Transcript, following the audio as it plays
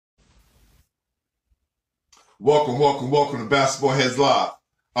Welcome to Basketball Heads Live.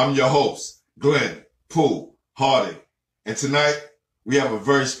 I'm your host, Glenn Poole Harding. And tonight, we have a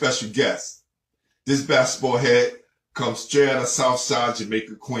very special guest. This basketball head comes straight out of Southside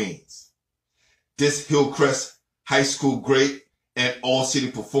Jamaica, Queens. This Hilcrest High School great and all-city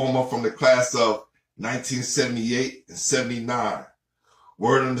performer from the class of 1978 and 79.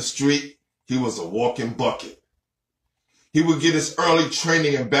 Word on the street, he was a walking bucket. He would get his early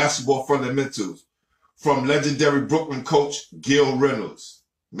training in basketball fundamentals from legendary Brooklyn coach Gil Reynolds.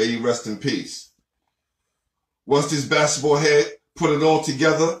 May he rest in peace. Once this basketball head put it all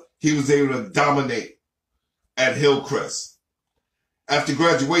together, he was able to dominate at Hilcrest. After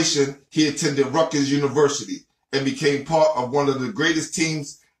graduation, he attended Rutgers University and became part of one of the greatest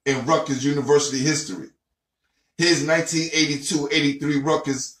teams in Rutgers University history. His 1982-83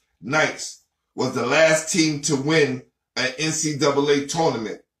 Rutgers Knights was the last team to win an NCAA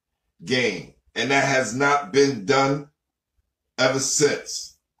tournament game, and that has not been done ever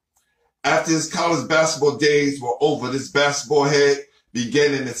since. After his college basketball days were over, this basketball head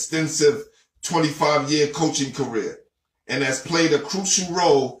began an extensive 25-year coaching career and has played a crucial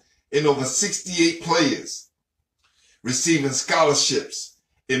role in over 68 players, receiving scholarships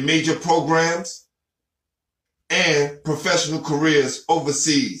in major programs and professional careers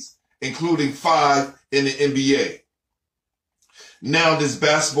overseas, including 5 in the NBA. Now this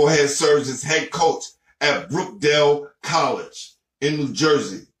basketball head serves as head coach at Brookdale College in New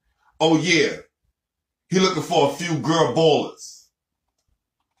Jersey. Oh yeah, he looking for a few girl ballers.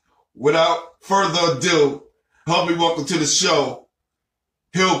 Without further ado, help me welcome to the show,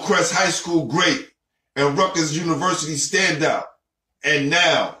 Hilcrest High School great and Rutgers University standout, and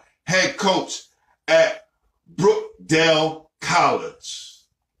now head coach at Brookdale College.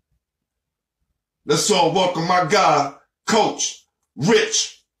 Let's all welcome my guy, Coach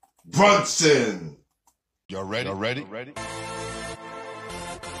Rich Brunson. Y'all ready?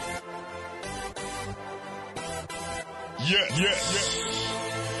 Yeah.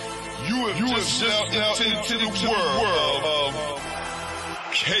 You have just stepped into the world of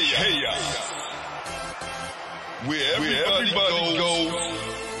chaos. Where everybody goes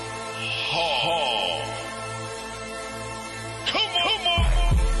hard. Come on.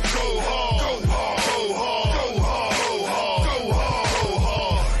 Go hard.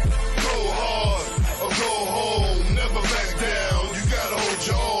 Go home. Never back down. You gotta hold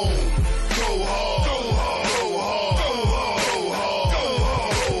your own. Go hard.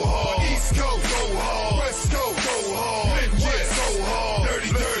 East Coast, go hard. West Coast, go hard. Midwest, go hard. Dirty.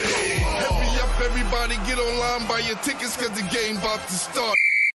 Happy up, everybody. Get online, buy your tickets, cause the game about to start.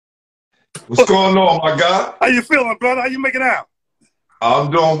 What's going on, my guy? How you feeling, brother? How you making out? I'm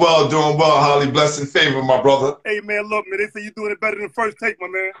doing well. Highly blessed and favored, my brother. Hey, man, look, man, they say you're doing it better than the first take, my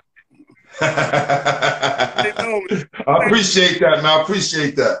man. I appreciate that, man. I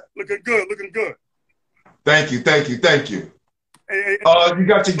appreciate that. Looking good. Thank you. Hey, You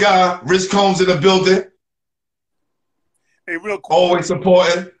got your guy, Rich Combs, in the building. hey, real quick. Always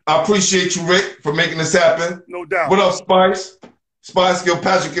supporting. I appreciate you, Rick, for making this happen. No doubt. What up, Spice? Spice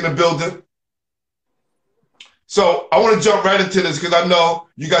Gilpatrick in the building. So I want to jump right into this because I know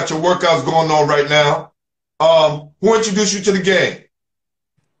you got your workouts going on right now. Who introduced you to the game?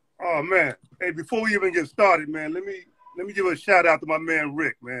 Oh, man. Hey, before we even get started, man, let me give a shout out to my man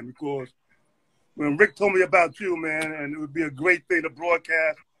Rick, man, because when Rick told me about you, man, and it would be a great thing to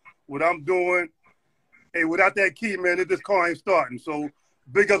broadcast what I'm doing. Hey, without that key, man, this car ain't starting. So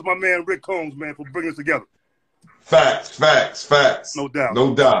big up my man Rick Combs, man, for bringing us together. Facts. No doubt.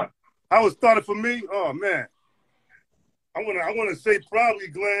 No doubt. How it started for me? Oh, man. I want to say probably,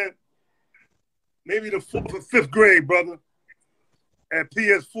 Glenn, maybe the 4th or 5th grade, brother, at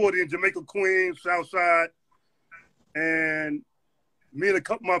PS40 in Jamaica, Queens, Southside. And me and a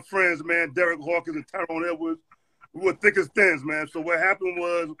couple of my friends, man, Derek Hawkins and Tyrone Edwards, we were thick as thins, man. So what happened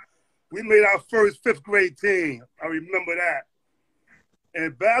was we made our first 5th grade team. I remember that.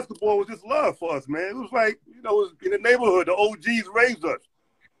 And basketball was just love for us, man. It was like, it was in the neighborhood. The OGs raised us.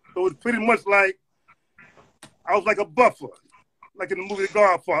 So it was pretty much like, I was like a buffer. Like in the movie The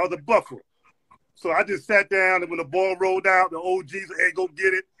Godfather, I was a buffer. So I just sat down, and when the ball rolled out, the OGs said, hey, go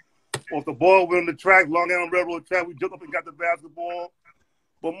get it. Or if the ball went on the track, Long Island Railroad track, we jumped up and got the basketball.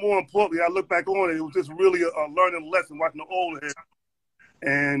 But more importantly, I look back on it, it was just really a learning lesson watching the older heads.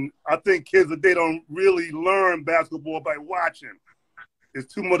 And I think kids today don't really learn basketball by watching. There's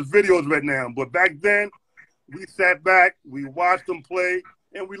too much videos right now. But back then, we sat back, we watched them play,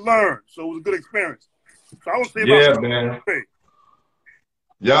 and we learned. So it was a good experience. So I would say about man.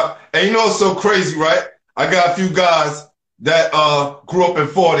 Yeah. And you know what's so crazy, right? I got a few guys that grew up in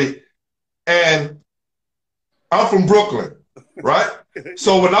 40, and I'm from Brooklyn, right?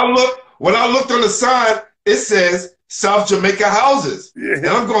 So when I looked on the sign, it says South Jamaica houses. Yeah. And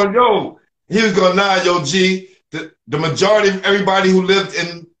I'm going, yo, he was going, nah, yo, G, the majority of everybody who lived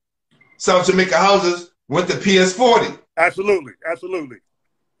in South Jamaica houses went to PS40. Absolutely, absolutely.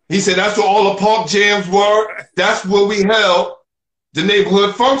 He said that's where all the park jams were. That's where we held the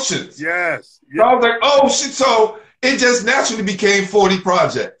neighborhood functions. Yes. So I was like, oh shit. So it just naturally became 40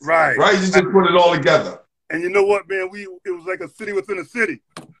 projects. Right. Right? You just put it all together. And you know what, man? It was like a city within a city.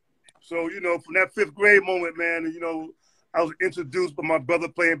 So, you know, from that 5th grade moment, man, you know, I was introduced by my brother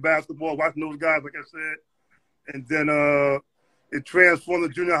playing basketball, watching those guys, like I said. And then it transformed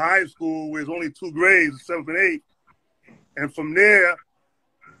to junior high school where it's only 2 grades, 7th and 8th. And from there,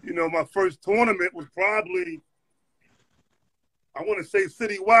 you know, my first tournament was probably, I want to say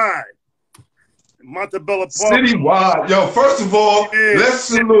citywide. Montebello Park. Citywide. Yo, first of all, let's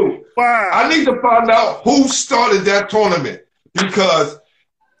salute. I need to find out who started that tournament because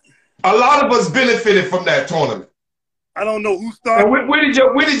a lot of us benefited from that tournament. I don't know who started. And where did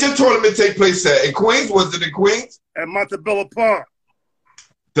your tournament take place at? In Queens? Was it in Queens? At Montebello Park.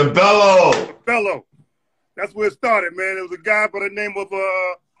 The Bello. Bello. That's where it started, man. It was a guy by the name of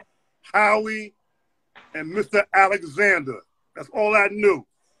Howie and Mr. Alexander. That's all I knew.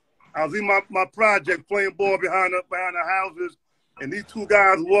 I was in my project playing ball behind the houses, and these 2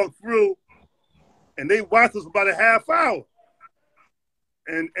 guys walked through, and they watched us for about a half hour.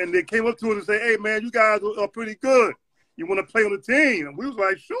 And they came up to us and said, hey, man, you guys are pretty good. You want to play on the team? And we was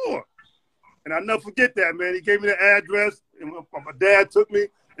like, sure. And I'll never forget that, man. He gave me the address, and my dad took me,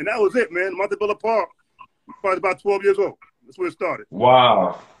 and that was it, man. Montebello Park. Probably about 12 years old. That's where it started.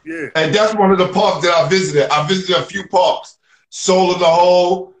 Wow. Yeah. And that's one of the parks that I visited. I visited a few parks. Soul in the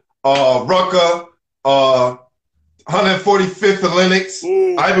Hole, Rucker, 145th and Lenox.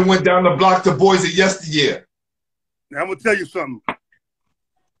 Ooh. I even went down the block to Boise yesteryear. Now, I'm going to tell you something.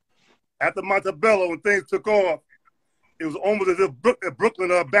 After Montebello, when things took off, it was almost as if Brooklyn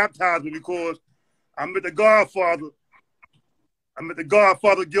baptized me because I met the Godfather.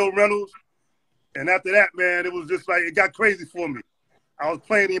 Gil Reynolds. And after that, man, it was just like, it got crazy for me. I was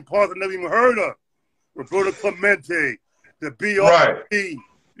playing in parts I never even heard of. Roberto Clemente, the B.R.P. Right.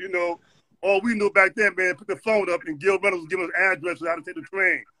 You know, all we knew back then, man, put the phone up and Gil Reynolds was giving us addresses how to take the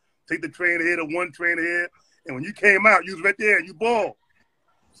train. Take the train ahead or one train ahead. And when you came out, you was right there and you balled.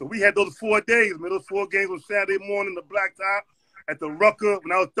 So we had those 4 days, man. Those 4 games on Saturday morning, the Blacktop, at the Rucker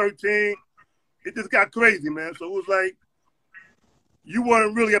when I was 13. It just got crazy, man. So it was like, you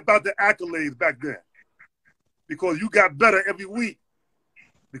weren't really about the accolades back then because you got better every week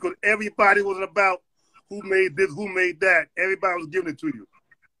because everybody wasn't about who made this, who made that. Everybody was giving it to you.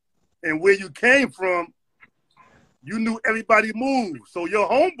 And where you came from, you knew everybody moved. So your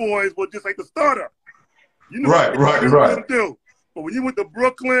homeboys were just like the starter. You knew what to do. But when you went to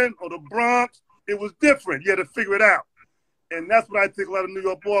Brooklyn or the Bronx, it was different. You had to figure it out. And that's what I think a lot of New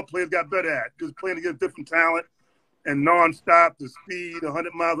York ball players got better at, just playing against different talent. And nonstop, the speed,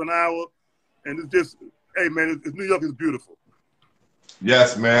 100 miles an hour. And it's just, hey, man, New York is beautiful.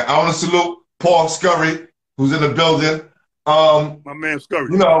 Yes, man. I want to salute Paul Scurry, who's in the building. My man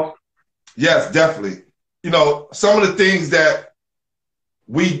Scurry. You know, yes, definitely. You know, some of the things that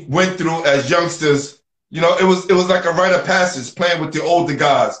we went through as youngsters, you know, it was like a rite of passage playing with the older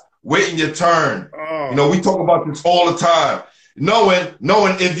guys, waiting your turn. Oh. You know, we talk about this all the time. Knowing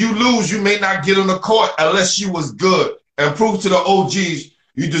if you lose, you may not get on the court unless you was good and prove to the OGs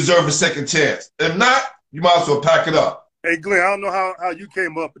you deserve a second chance. If not, you might as well pack it up. Hey, Glenn, I don't know how you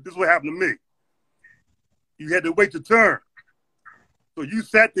came up, but this is what happened to me. You had to wait your turn. So you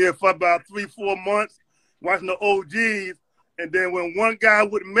sat there for about 3-4 months watching the OGs, and then when one guy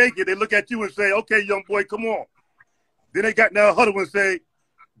wouldn't make it, they look at you and say, okay, young boy, come on. Then they got in that huddle and say,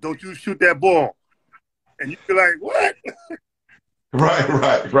 don't you shoot that ball. And you be like, what?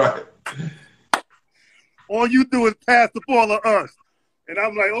 Right. All you do is pass the ball to us. And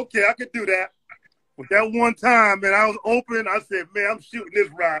I'm like, okay, I could do that. But that one time, man, I was open. I said, man, I'm shooting this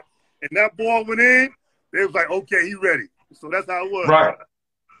rock. And that ball went in. They was like, okay, he ready. So that's how it was. Right.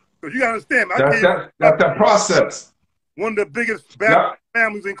 Because you got to understand. That's that process. One of the biggest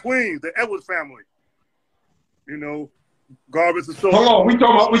families in Queens, the Edwards family. You know, garbage and so. Hold on, we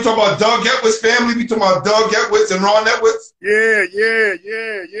talking about Doug Edwards' family. We talking about Doug Edwards and Ron Edwards. Yeah,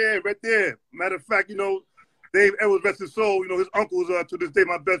 right there. Matter of fact, you know, Dave Edwards, rest his soul. You know, his uncle's to this day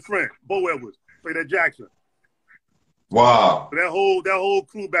my best friend, Bo Edwards, played at Jackson. Wow. So that whole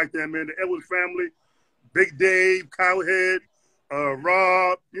crew back there, man, the Edwards family, Big Dave, Cowhead,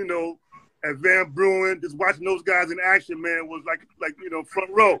 Rob, you know, and Van Bruin. Just watching those guys in action, man, was like you know, front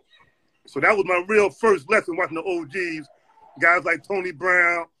row. So that was my real first lesson watching the OGs, guys like Tony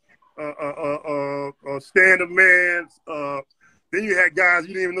Brown, Stand Up Man. Then you had guys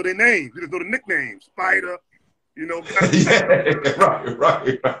you didn't even know their names. You just know the nicknames. Spider, you know. Yeah,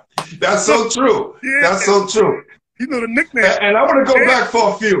 right. That's so true. Yeah. That's so true. You know the nicknames. And I want to go back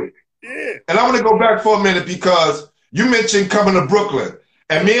for a few. Yeah. And I want to go back for a minute because you mentioned coming to Brooklyn.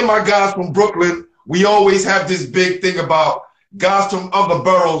 And me and my guys from Brooklyn, we always have this big thing about guys from other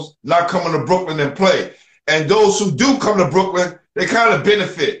boroughs not coming to Brooklyn and play. And those who do come to Brooklyn, they kind of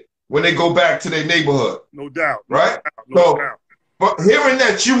benefit when they go back to their neighborhood. No doubt. Right? No doubt. But hearing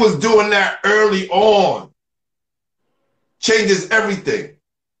that you was doing that early on changes everything.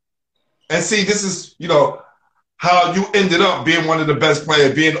 And see, this is, you know, how you ended up being one of the best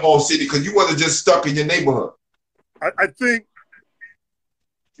players, being all city, because you wasn't just stuck in your neighborhood. I think,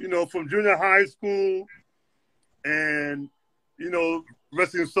 you know, from junior high school and, you know,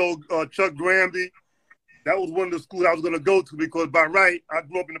 rest in soul, Chuck Granby, that was one of the schools I was going to go to because by right, I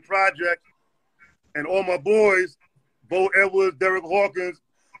grew up in the project and all my boys, Bo Edwards, Derek Hawkins,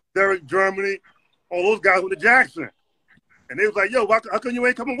 Derek Germany, all those guys went to Jackson. And they was like, yo, how come you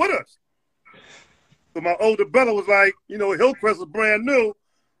ain't coming with us? So my older brother was like, you know, Hilcrest was brand new.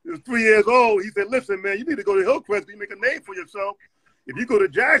 He was 3 years old. He said, listen, man, you need to go to Hilcrest. You make a name for yourself. If you go to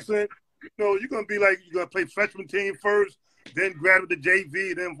Jackson, you know, you're going to be like, you're going to play freshman team first, then graduate to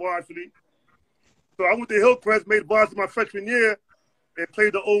JV, then varsity. So I went to Hilcrest, made varsity my freshman year, and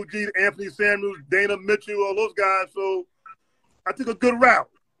played the OGs, Anthony Samuels, Dana Mitchell, all those guys. So I took a good route.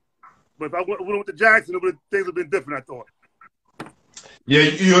 But if I went to Jackson, things would have been different, I thought. Yeah,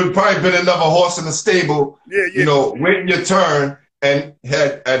 you had probably been another horse in the stable, you know, waiting your turn, and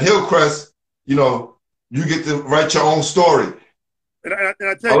at Hilcrest, you know, you get to write your own story. And I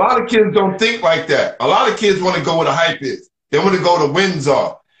tell you, a lot of kids don't think like that. A lot of kids want to go where the hype is. They want to go to wins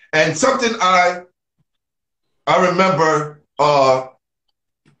are. And something I remember, who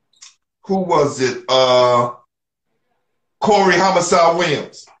was it? Corey Homicide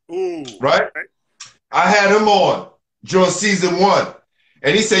Williams. Ooh, right? I had him on during season 1.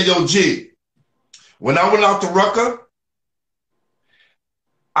 And he said, yo, G, when I went out to Rutgers,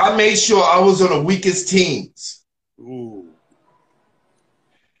 I made sure I was on the weakest teams. Ooh.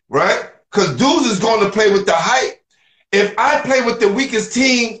 Right? Because dudes is going to play with the hype. If I play with the weakest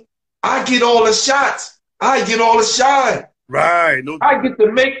team, I get all the shots. I get all the shine. Right. No, I get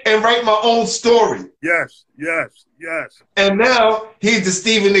to make and write my own story. Yes. And now he's the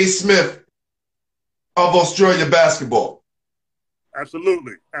Stephen A. Smith of Australia basketball.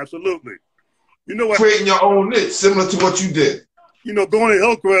 Absolutely. You know what? Creating your own niche, similar to what you did. You know, going to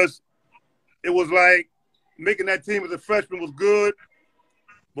Hilcrest, it was like making that team as a freshman was good,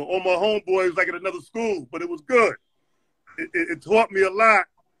 but all my homeboys was like at another school, but it was good. It taught me a lot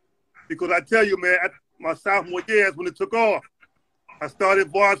because I tell you, man, my sophomore year is when it took off. I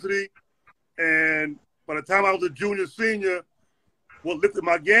started varsity, and by the time I was a junior, senior, what lifted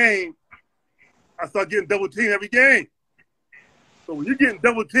my game, I started getting double teamed every game. So when you're getting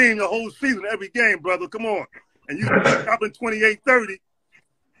double teamed the whole season, every game, brother, come on. And you dropping 28-30,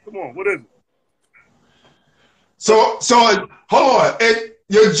 come on, what is it? So hold on. In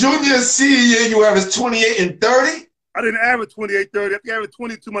your junior and senior year, you averaged 28 and 30? I didn't average 28-30. I think I averaged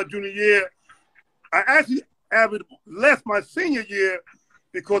 22 my junior year. I actually averaged less my senior year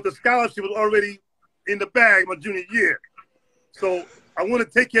because the scholarship was already in the bag my junior year. So I want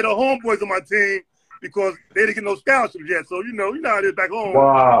to take care of the homeboys on my team because they didn't get no scholarships yet. So, you know how it is back home.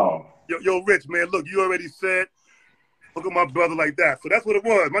 Wow. Yo, Rich, man, look, you already set. Look at my brother like that. So that's what it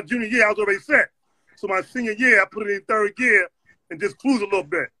was. My junior year, I was already set. So my senior year, I put it in third gear and just cruise a little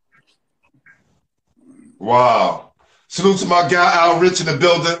bit. Wow. Salute to my guy, Al Rich, in the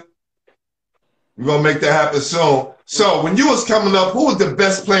building. We're going to make that happen soon. So when you was coming up, who was the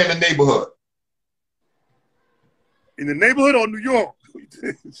best player in the neighborhood? In the neighborhood or New York?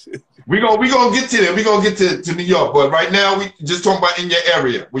 We're gonna get to there. We're going to get to New York. But right now, we just talking about in your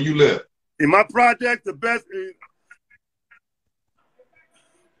area where you live. In my project, the best is,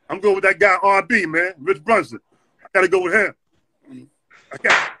 I'm going with that guy R&B, man, Rich Brunson. I got to go with him.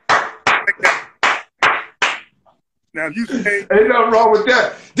 Now, if you say... Ain't nothing wrong with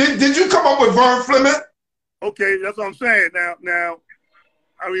that. Did you come up with Vern Fleming? Okay, that's what I'm saying. Now,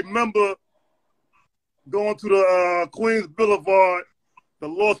 I remember going to the Queens Boulevard, the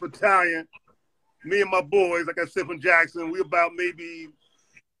Lost Battalion, me and my boys, like I said, from Jackson, we about maybe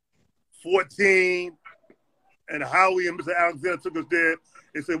 14, and Howie and Mr. Alexander took us there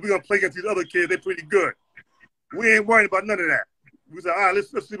and said, we're going to play against these other kids. They're pretty good. We ain't worried about none of that. We said, all right,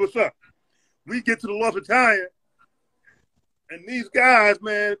 let's see what's up. We get to the Lost Battalion, and these guys,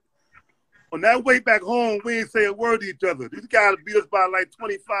 man, On that way back home, we ain't say a word to each other. These guys beat us by like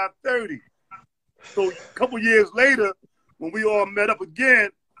 25, 30. So a couple years later, when we all met up again,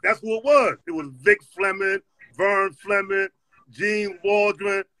 that's who it was. It was Vic Fleming, Vern Fleming, Gene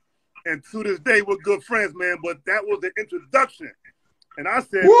Waldron, and to this day, we're good friends, man. But that was the introduction. And I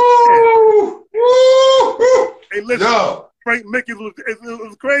said, woo, woo, hey, listen, yo. Frank Mickens it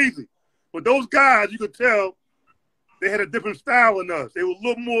was crazy. But those guys, you could tell, they had a different style than us. They were a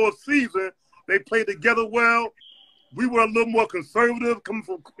little more seasoned. They played together well. We were a little more conservative, coming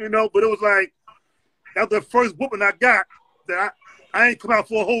from, but it was like, that was the first whooping I got that I ain't come out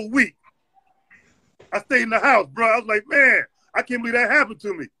for a whole week. I stayed in the house, bro. I was like, man, I can't believe that happened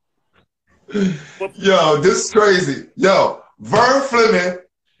to me. But, yo, this is crazy. Yo, Vern Fleming,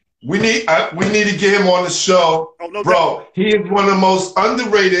 we need to get him on the show. Oh, no, bro, he is one of the most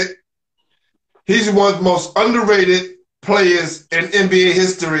underrated. He's one of the most underrated players in NBA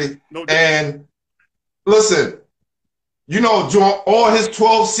history. No, and listen, during all his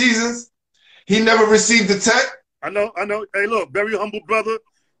 12 seasons, he never received a tech. I know. Hey, look, very humble brother,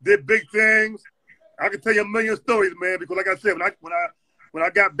 did big things. I can tell you a million stories, man, because like I said, when I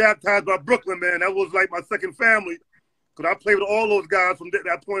got baptized by Brooklyn, man, that was like my second family, because I played with all those guys from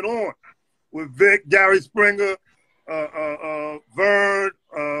that point on, with Vic, Gary Springer, Vern,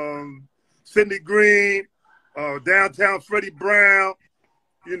 Sidney Green, downtown Freddie Brown.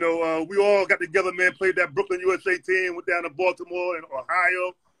 We all got together, man, played that Brooklyn USA team, went down to Baltimore and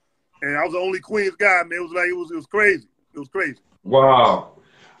Ohio, and I was the only Queens guy, man. It was crazy. It was crazy. Wow.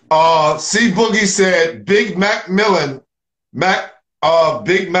 C Boogie said Big Mac McMillan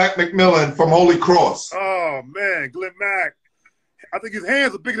from Holy Cross. Oh man, Glenn Mack. I think his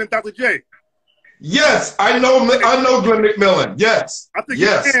hands are bigger than Dr. J. Yes, I know Glenn McMillan. Yes. I think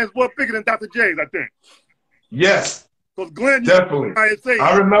his hands were bigger than Dr. J's, I think. Yes. Because Glenn, definitely.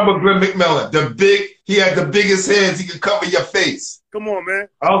 I remember Glenn McMillan. He had the biggest hands. He could cover your face. Come on, man.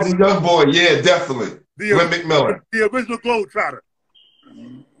 I was a young boy. Yeah, definitely. Glenn McMillan. The original Globetrotter.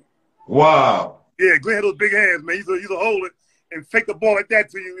 Wow. Yeah, Glenn had those big hands, man. He's a hold it and fake the ball like that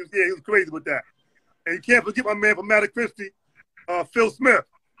to you. Yeah, he was crazy with that. And you can't forget my man from Matawan Christie, Phil Smith,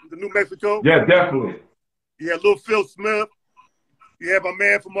 the New Mexico. Yeah, definitely. You had little Phil Smith. You had my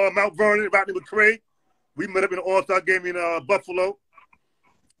man from Mount Vernon, Rodney McCray. We met up in an all-star game in Buffalo.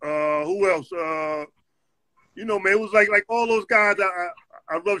 Who else? Man, it was like all those guys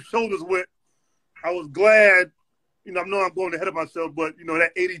I rubbed shoulders with. I was glad. I know I'm going ahead of myself, but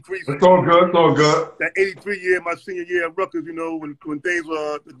that 83. It's all good. It's all good. That 83 year, my senior year at Rutgers, when things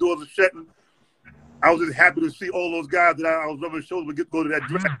were, the doors were shutting, I was just happy to see all those guys that I was rubbing shoulders with go to that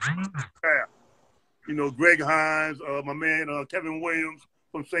draft. Greg Hines, my man Kevin Williams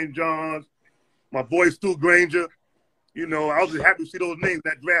from St. John's, my boy Stu Granger. I was just happy to see those names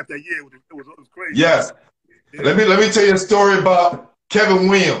in that draft that year. It was crazy. Yes. Yeah. Let me tell you a story about Kevin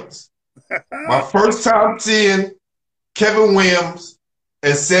Williams. My first time seeing Kevin Williams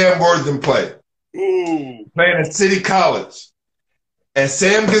and Sam Worthington play. Ooh. Playing at City College. And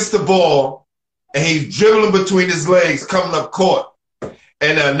Sam gets the ball, and he's dribbling between his legs, coming up court.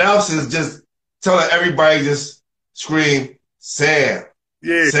 And the announcer's just telling everybody, just scream, Sam,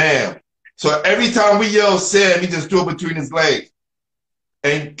 Sam. So every time we yell Sam, he just threw it between his legs.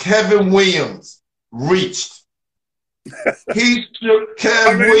 And Kevin Williams reached. He shook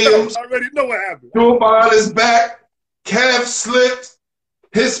Williams. I already know what happened. Threw it behind his back. Kev slipped.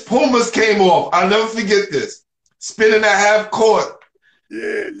 His Pumas came off. I'll never forget this. Spinning at half court.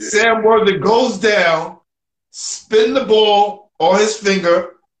 Yeah. Sam Worthington goes down, spin the ball on his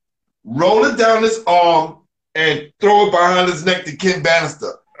finger, roll it down his arm, and throw it behind his neck to Ken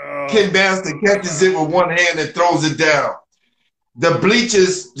Bannister. Ken Bannister catches it with one hand and throws it down. The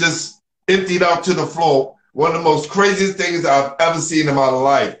bleachers just emptied out to the floor. One of the most craziest things I've ever seen in my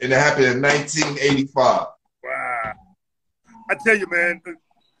life. And it happened in 1985. Wow. I tell you, man,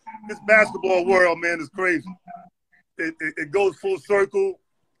 this basketball world, man, is crazy. It goes full circle.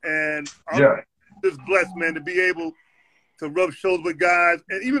 And I'm just blessed, man, to be able to rub shoulders with guys.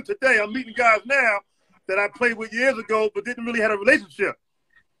 And even today, I'm meeting guys now that I played with years ago but didn't really have a relationship.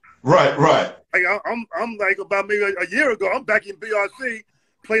 Right. Like I'm like about maybe a year ago, I'm back in BRC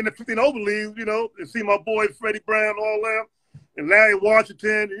playing the 15 over league, and see my boy Freddie Brown, all them, and Larry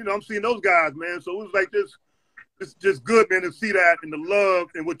Washington. I'm seeing those guys, man. So it was like this. It's just good, man, to see that and the love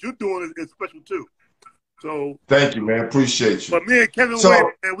and what you're doing is special too. So thank you, man. Appreciate you. But me and Kevin,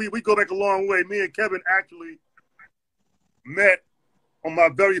 man, we go back a long way. Me and Kevin actually met on my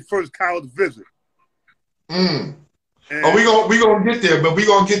very first college visit. We gonna get there, but we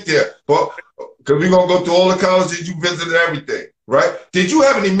gonna get there. But because we gonna go through all the colleges you visited, everything. right? Did you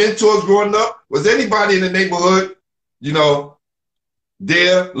have any mentors growing up? Was anybody in the neighborhood, you know,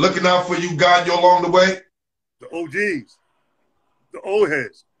 there looking out for you, guiding you along the way? The OGs, the old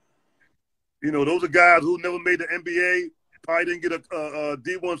heads. You know, those are guys who never made the NBA, probably didn't get a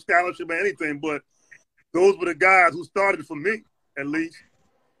D1 scholarship or anything, but those were the guys who started for me, at least.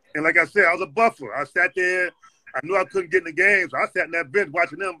 And like I said, I was a buffer. I sat there. I knew I couldn't get in the games. So I sat in that bench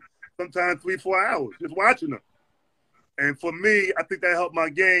watching them sometimes 3-4 hours, just watching them. And for me, I think that helped my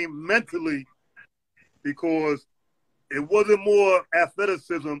game mentally because it wasn't more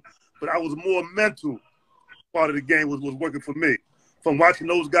athleticism, but I was more mental part of the game was working for me. From watching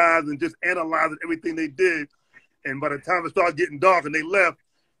those guys and just analyzing everything they did. And by the time it started getting dark and they left,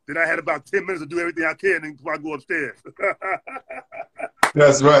 then I had about 10 minutes to do everything I can before I go upstairs.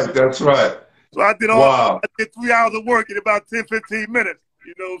 That's right. That's right. So I did wow. I did 3 hours of work in about 10, 15 minutes,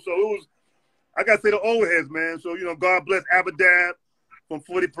 you know. So it was, I got to say the old heads, man. So, you know, God bless Abadab from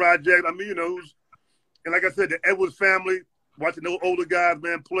 40 Project. I mean, you know, and like I said, the Edwards family, watching those older guys,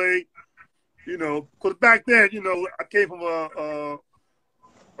 man, play, you know, because back then, you know, I came from a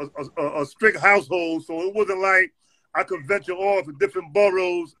strict household, so it wasn't like I could venture off to different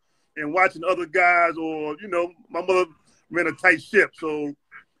boroughs and watching other guys or, you know, my mother ran a tight ship. So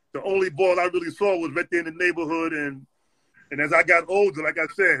the only ball I really saw was right there in the neighborhood. And as I got older, like I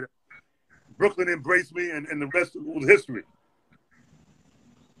said, Brooklyn embraced me and the rest was history.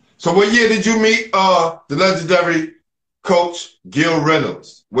 So what year did you meet the legendary coach Gil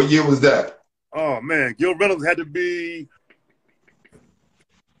Reynolds? What year was that? Oh, man, Gil Reynolds had to be,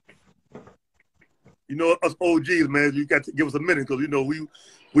 you know, us OGs, man. You got to give us a minute because, you know, we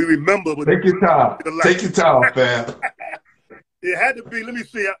remember. Take your time. Take your time, fam. It had to be, let me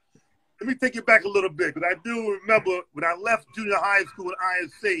see. Let me take you back a little bit because I do remember when I left junior high school in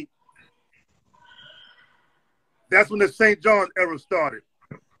ISC, that's when the St. John's era started,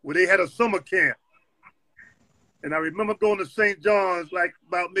 where they had a summer camp. And I remember going to St. John's like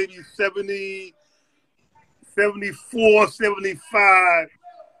about maybe 70, 74, 75,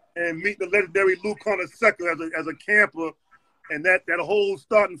 and meet the legendary Lou Carnesecca as a camper. And that whole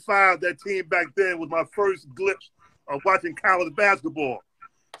starting five, that team back then was my first glimpse of watching college basketball.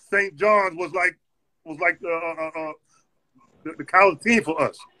 St. John's was like the college team for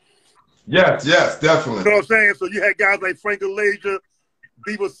us. Yes, definitely. You know what I'm saying? So you had guys like Frank Alasia,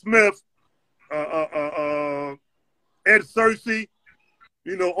 Beaver Smith, Ed Searcy,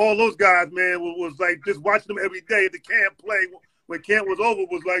 you know, all those guys, man, was like just watching them every day. The camp play, when camp was over,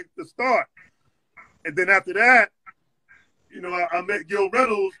 was like the start. And then after that, you know, I met Gil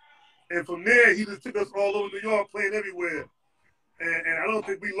Reynolds, and from there, he just took us all over New York, playing everywhere. And I don't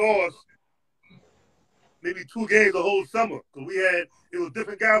think we lost maybe 2 games the whole summer because it was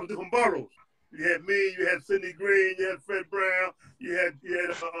different guys with different boroughs. You had me, you had Sidney Green, you had Fred Brown, you had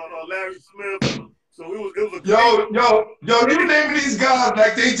Larry Smith. So it was a you naming these guys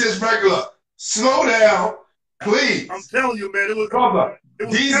like they just regular. Slow down, please. I'm telling you, man, Brother,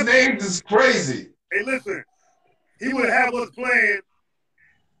 these names is crazy. Hey, listen, he would have us playing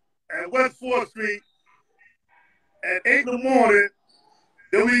at West 4th Street at 8 in the morning.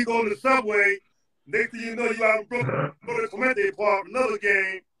 Then we go to the subway. Next thing you know, you out in Brooklyn, go to Clemente Park, another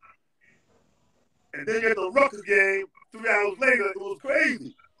game. And then you had the Rutgers game 3 hours later. It was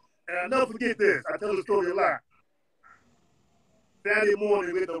crazy. And I'll never forget this. I tell the story a lot. Saturday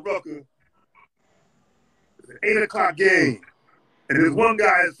morning, we had the Rutgers. It's an 8 o'clock game. And there's one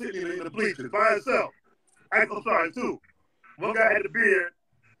guy sitting in the bleachers by himself. I'm sorry, 2. One guy had a beard.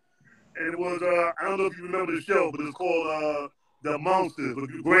 And it was, I don't know if you remember the show, but it was called The Monsters with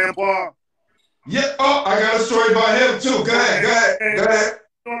your grandpa. Yeah, I got a story about him too. Go ahead. You know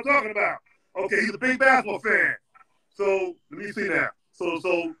what I'm talking about. Okay, he's a big basketball fan. So, let me see now.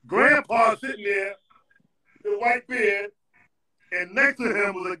 So grandpa sitting there with a white beard, and next to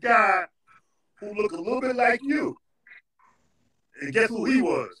him was a guy who looked a little bit like you. And guess who he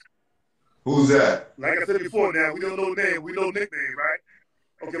was? Who's that? Like I said before now, we don't know name, we know nickname, right?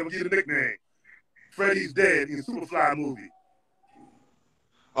 Okay, I'm gonna give you the nickname. Freddy's Dead in the Superfly movie.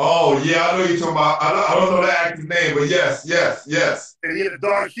 Oh, yeah, I know you're talking about. I don't know the actor's name, but yes. And he had a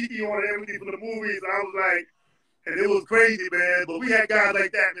dark sheeky on and everything from the movies. And I was like, and it was crazy, man. But we had guys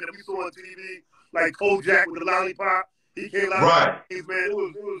like that, man, that we saw on TV, like Kojak with the lollipop. He came out right. of things, man. It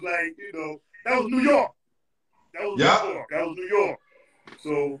was like, you know, that was New York. That was New York.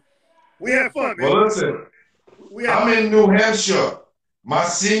 So we had fun, man. Well, listen, I'm in New Hampshire. My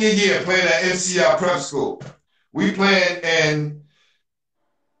senior year playing at MCI Prep School. We playing in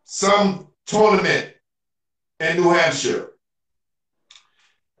some tournament in New Hampshire.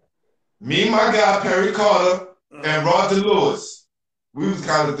 Me and my guy, Perry Carter, and Roger Lewis. We was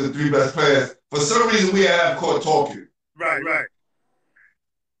kind of the three best players. For some reason, we had caught talking. Right, right.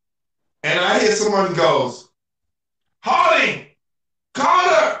 And I hear someone goes, Harding,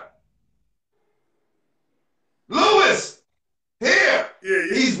 Carter, Lewis, here. Yeah.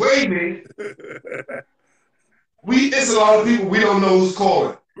 He's waving. It's a lot of people, we don't know who's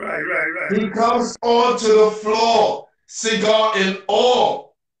calling. Right. He comes onto the floor, cigar and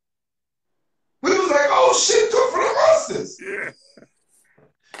all. We was like, oh shit, took for the Rusters. Yeah.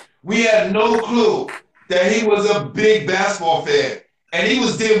 We had no clue that he was a big basketball fan. And he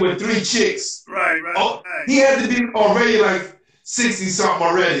was there with 3 chicks. Right. He had to be already like 60-something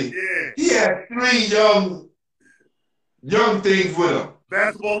already. Yeah. He had 3 young things with him.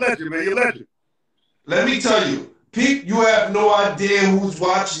 Basketball legend, man. You're a legend. Let me tell you, Pete, you have no idea who's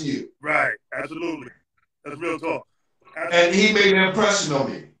watching you. Right. Absolutely. That's real talk. Absolutely. And he made an impression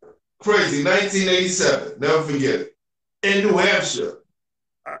on me. Crazy. 1987. Never forget it. In New Hampshire.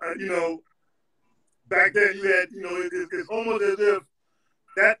 Back then you had, it's almost as if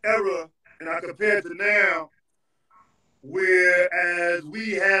that era, and I compare it to now, whereas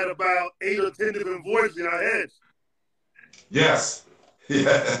we had about 8 or 10 different voices in our heads. Yes.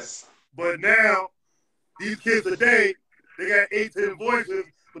 But now, these kids today, they got 8, 10 voices,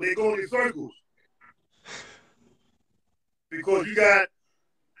 but they go in these circles. Because you got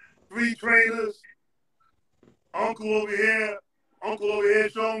 3 trainers, uncle over here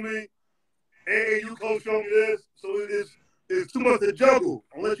showing me, AAU coach showing me this. So it's too much to juggle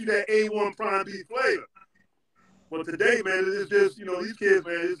unless you're that A1 prime B player. But today, man, it's just, these kids,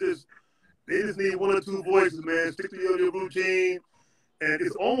 man, they just need 1 or 2 voices, man. Stick to your routine. And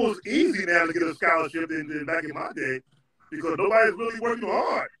it's almost easy now to get a scholarship than back in my day because nobody's really working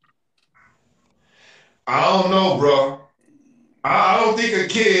hard. I don't know, bro. I don't think a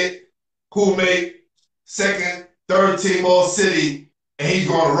kid who made 2nd, 3rd team all city and he's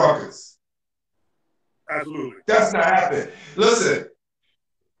going to Rutgers. Absolutely. That's not happening. Listen,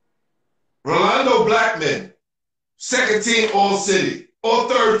 Rolando Blackman, 2nd team all city or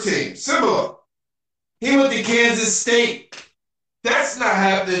 3rd team, similar. He went to Kansas State. That's not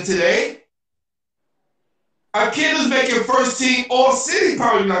happening today. A kid who's making 1st team all city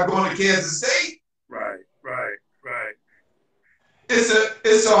probably not going to Kansas State. Right.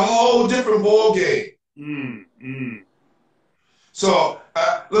 It's a whole different ball game. So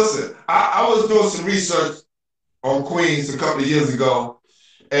listen, I was doing some research on Queens a couple of years ago,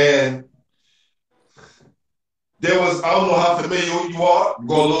 and there was, I don't know how familiar you are, I'm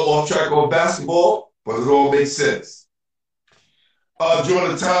going a little off track on basketball, but it all makes sense.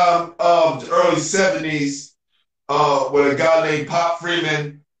 During the time of the early 70s, with a guy named Pop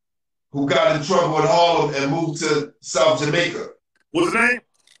Freeman, who got in trouble in Harlem and moved to South Jamaica. What's his name?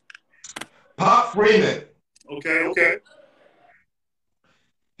 Pop Freeman. Okay.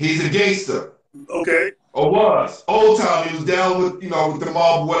 He's a gangster. Okay. Or was. Old time, he was down with, with the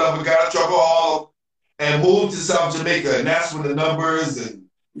mob, whatever, got in trouble in Harlem and moved to South Jamaica. And that's when the numbers and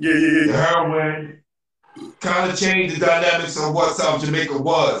the heroin kind of changed the dynamics of what South Jamaica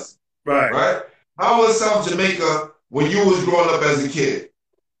was. Right? How was South Jamaica when you was growing up as a kid?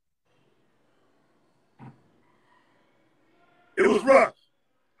 It was rough.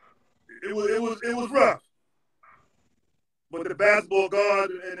 It was rough. But the basketball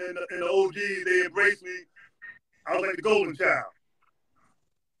gods and the OGs, they embraced me. I was like the golden child.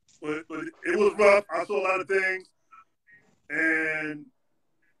 But it was rough. I saw a lot of things. And,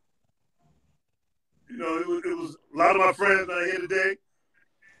 it was a lot of my friends that are here today.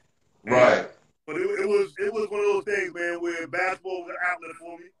 Right. But it was one of those things, man, where basketball was an outlet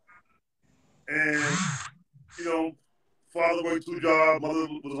for me. And, father worked 2 jobs, mother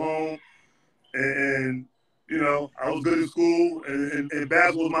was home. And I was good in school, and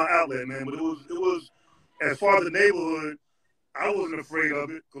basketball was my outlet, man. But it was as far as the neighborhood, I wasn't afraid of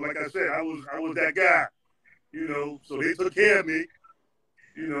it. Cause like I said, I was that guy, So they took care of me,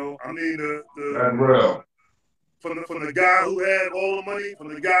 I mean That's real. From the guy who had all the money,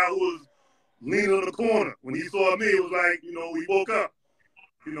 from the guy who was leaning on the corner. When he saw me, it was like, he woke up,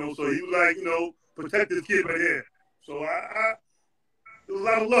 So he was like, protect this kid right here. So it was a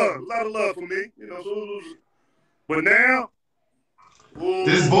lot of love for me, So it was. But now,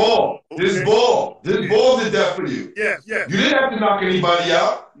 this ball did that for you. Yes. You didn't have to knock anybody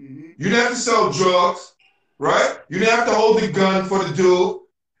out. Mm-hmm. You didn't have to sell drugs, right? You didn't have to hold the gun for the dude.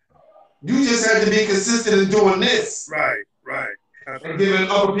 You just had to be consistent in doing this. Right. And giving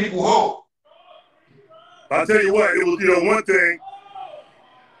other people hope. I'll tell you what, it was, one thing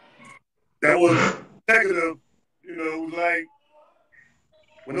that was negative, it was like,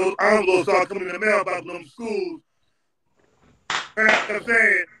 when those envelopes started coming in the mail about them schools, parents kept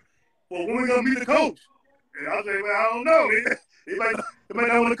saying, well, when we going to meet the coach? And I was like, well, I don't know. They might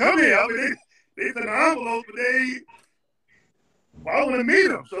not want to come here. I mean, they sent the envelopes, but well, I want to meet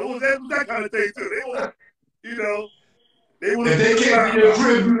them. So it was that kind of thing, too. They were, you know, they were. If they came to your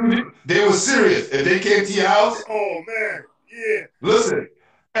crib, they were serious. If they came to your house. Oh, man. Yeah. Listen,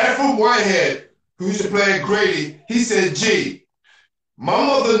 Ephraim Whitehead, who used to play at Grady, he said, gee, my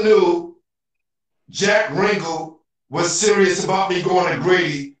mother knew Jack Ringle was serious about me going to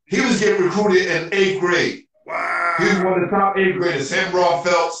Grady. He was getting recruited in 8th grade. Wow. He was one of the top 8th graders, him, Rob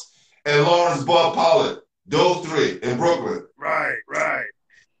Phelps, and Lawrence Bud Pollard. Those three in Brooklyn. Right, right.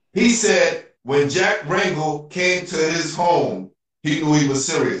 He said when Jack Ringle came to his home, he knew he was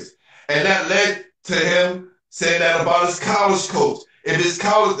serious. And that led to him saying that about his college coach. If his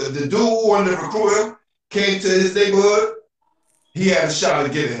college, the dude who wanted to recruit him came to his neighborhood, he had a shot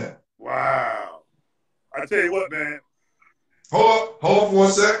at getting him. Wow. I tell you what, man. Hold on for a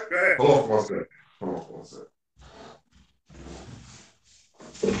sec. Go ahead. Hold on for a sec.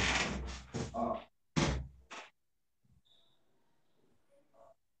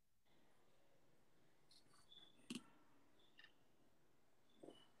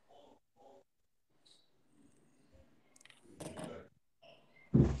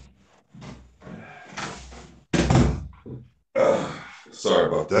 Sorry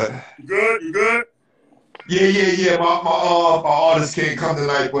about that. You good? You good? Yeah. My artist can't come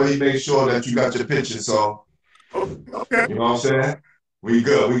tonight, but he made sure that you got your picture. So, okay. You know what I'm saying? We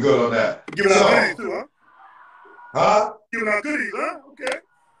good on that. Giving out goodies too, huh? Huh? Giving out goodies, huh? Okay.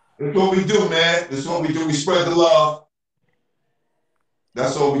 That's what we do, man. That's what we do. We spread the love.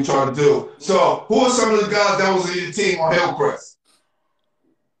 That's what we try to do. So, who are some of the guys that was in your team on Hilcrest?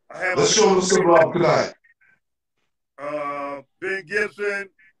 Let's show them some love tonight. Ben Gibson,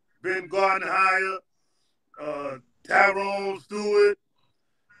 Ben Gardenhire, Tyrone Stewart,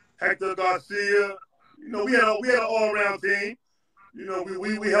 Hector Garcia. You know, we had an all-around team. You know,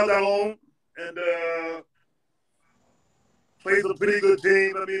 we held our own and played a pretty good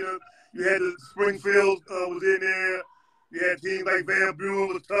team. I mean, you had the Springfield was in there. You had teams like Van Buren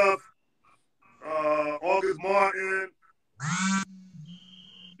was tough. August Martin.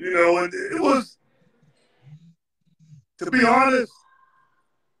 You know, and it was, to be honest,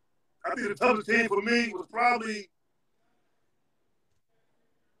 I think the toughest team for me was probably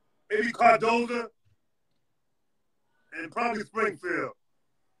maybe Cardoza and probably Springfield.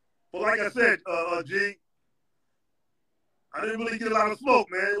 But like I said, G, I didn't really get a lot of smoke,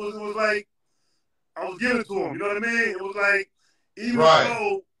 man. It was like I was giving it to him. You know what I mean? It was like, even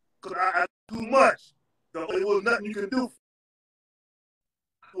though, because I too much, it was nothing you can do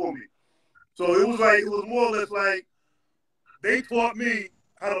for me. So it was more or less like they taught me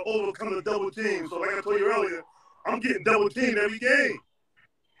how to overcome the double team. So like I told you earlier, I'm getting double teamed every game.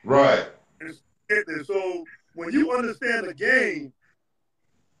 Right. And so when you understand the game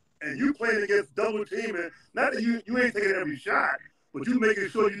and you playing against double teaming, not that you ain't taking every shot, but you making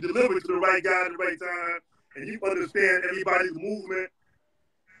sure you deliver to the right guy at the right time and you understand everybody's movement.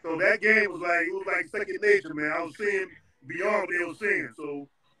 So that game was like second nature, man. I was seeing beyond what they were seeing. So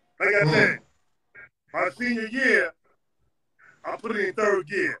like I said, my senior year, I put it in third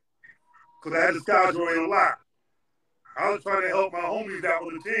gear because I had the scouts already a lot. I was trying to help my homies out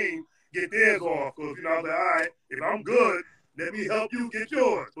on the team get theirs off because, you know, I was like, all right, if I'm good, let me help you get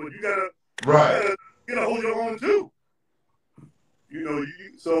yours. But you gotta hold your own too. You know,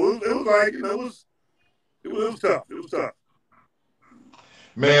 so it was like, you know, it was tough. It was tough.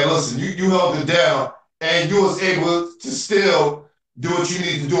 Man, listen, you held it down and you was able to still do what you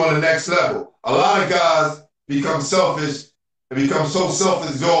need to do on the next level. A lot of guys become selfish and become so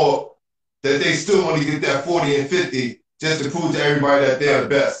self-absorbed that they still want to get that 40 and 50 just to prove to everybody that they're the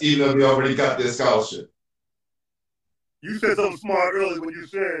best, even though they already got their scholarship. You said something smart earlier when you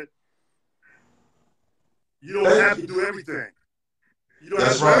said you don't have to do everything. You don't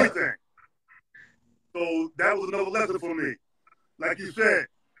have to do everything. So that was another lesson for me. Like you said,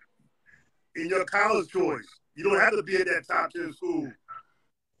 in your college choice, you don't have to be at that top 10 school.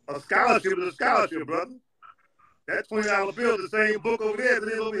 A scholarship is a scholarship, brother. That $20 bill is the same book over there as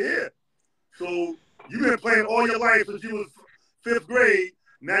it is over here. So you've been playing all your life since you was 5th grade.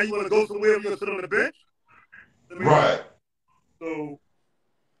 Now you want to go somewhere and you're going to sit on the bench? Right. So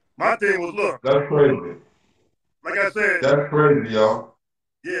my thing was, look. That's crazy. Like I said. That's crazy, y'all.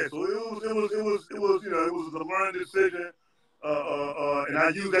 Yeah, so it was you know, it was a learned decision. And I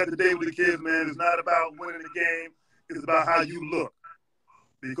use that today with the kids, man. It's not about winning the game. It's about how you look.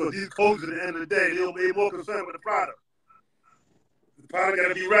 Because these coaches, at the end of the day, they're more concerned with the product. Probably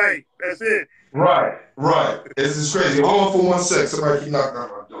gotta be right. That's it. Right, right. This is crazy. Hold on for 1 sec. Somebody keep knocking on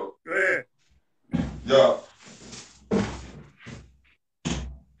my door. Go ahead. Yeah.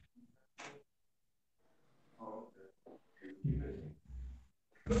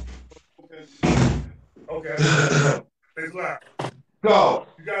 Okay. Thanks a lot. So,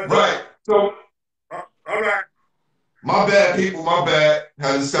 right. So, all right. my bad, people. My bad.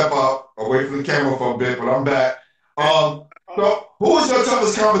 Had to step out away from the camera for a bit, but I'm back. So, who was your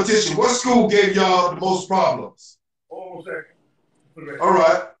toughest competition? What school gave y'all the most problems? Hold on a second. All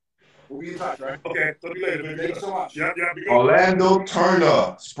right. We'll be in touch, right? Okay. Talk to you later, baby. Thank you so much. Yeah. Orlando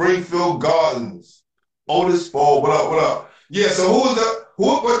Turner, Springfield Gardens, Otis Fall. What up? What up? Yeah. So,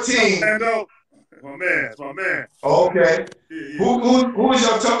 what team? Orlando. My man. That's my man. Okay. Yeah. Who was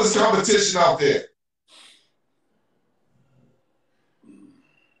your toughest competition out there?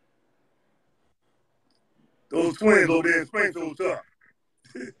 Those twins over there in Springfield was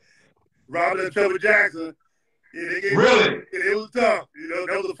tough. Robert and Trevor Jackson. Yeah, Really? It was tough. You know,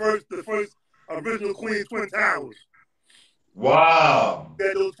 that was the first original Queens Twin Towers. Wow. You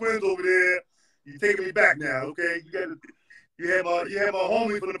got those twins over there. You taking me back now, okay? You have my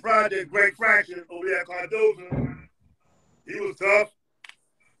homie from the project, Greg Fraction, over there at Cardozo. He was tough.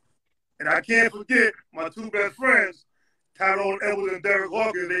 And I can't forget my two best friends, Tyrone Edwards and Derek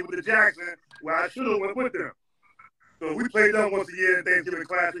Hawkins. They were the Jackson, where I should have went with them. So we played them once a year in Thanksgiving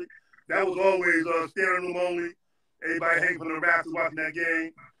Classic. That was always standing room only. Everybody hanging from the rafters watching that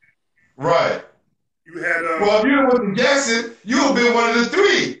game. Right. You had well, if you went to Jackson, you would have been one of the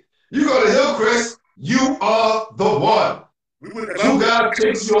three. You go to Hilcrest, you are the one. Two guys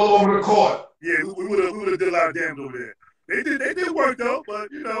chase you all over the court. Yeah, we would have did a lot of damage over there. They did work though, but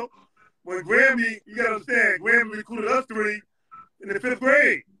you know, when Grammy, you gotta understand, Grammy recruited us three in the 5th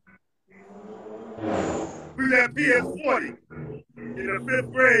grade. We was at PS40 in the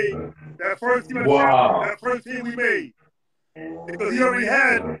 5th grade. That first team we made, because he already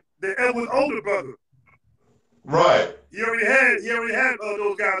had the Edwards older brother. Right. He already had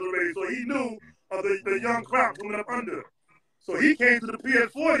those guys already, so he knew of the young crop coming up under. So he came to the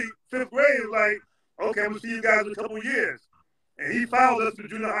PS40, 5th grade, and was like, okay, I'm gonna see you guys in a couple of years. And he followed us to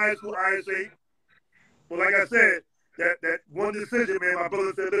junior high school, ISA. But like I said, that one decision, man, my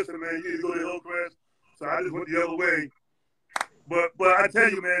brother said, listen, man, you need to go to Hilcrest. So I just went the other way. But I tell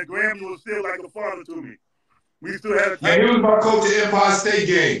you, man, Grammy was still like a father to me. We still had a Yeah, he was my coach at Empire State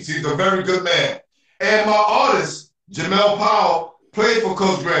Games. He's a very good man. And my artist, Jamel Powell, played for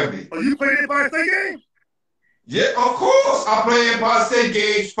Coach Grammy. Oh, you played Empire State Games? Yeah, of course. I played Empire State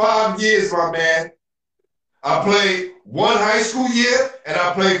Games 5 years, my man. I played 1 high school year, and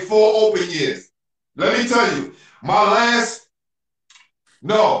I played 4 open years. Let me tell you, my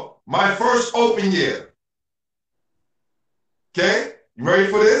first open year. Okay? You ready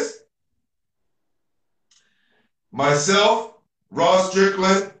for this? Myself, Ross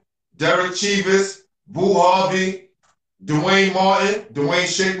Strickland, Derek Chivas, Boo Harvey, Dwayne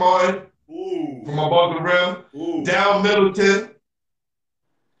Shake Martin, from above the rim, Down Middleton,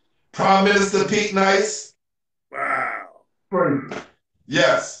 Prime Minister Pete Nice. Wow.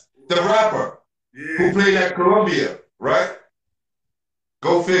 Yes, the rapper who played at Columbia, right?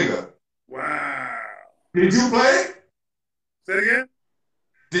 Go figure. Wow. Did you play? Say it again?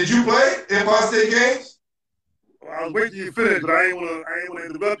 Did you play Empire State Games? Well, I was waiting till you finish, but I ain't wanna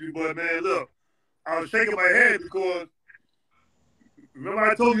interrupt you, but man, look, I was shaking my head because remember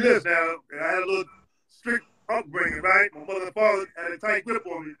I told you this now, I had a little strict upbringing, right? My mother and father had a tight grip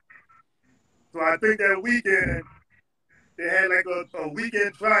on me. So I think that weekend they had like a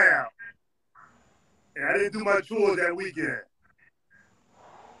weekend tryout. And I didn't do my chores that weekend.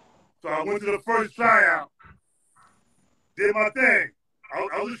 So I went to the first tryout, did my thing.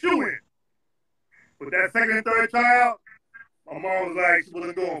 I was a shoo-in. But that second and third tryout, my mom was like, she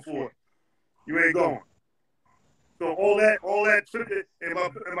wasn't going for it. You ain't going. So all that trip, and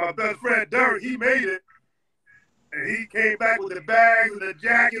my best friend Derek, he made it. And he came back with the bags and the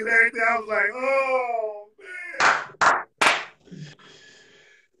jackets and everything. I was like, oh, man.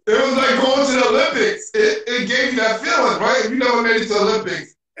 It was like going to the Olympics. It gave you that feeling, right? If you never made it to the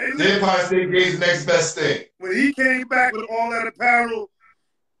Olympics, the Empire State Games next best thing. When he came back with all that apparel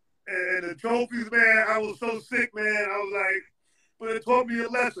and the trophies, man, I was so sick, man. I was like, but it taught me a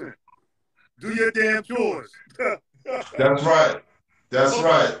lesson. Do your damn chores. That's right. That's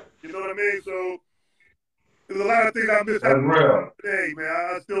right. You know what I mean? So there's a lot of things I miss That's real. today, man.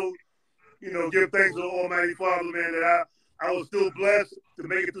 I still, give thanks to the Almighty Father, man, that I was still blessed to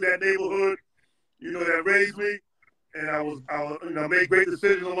make it through that neighborhood, that raised me, and I made great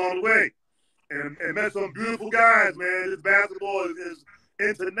decisions along the way. and met some beautiful guys, man. This basketball is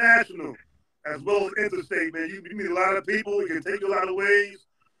international as well as interstate, man. You meet a lot of people. It can take you a lot of ways.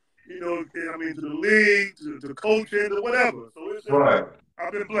 You know, I mean, to the league, to coaching, to whatever. So it's Right.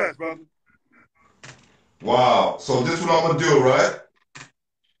 I've been blessed, brother. Wow. So this is what I'm gonna do, right?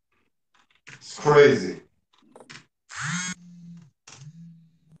 It's crazy.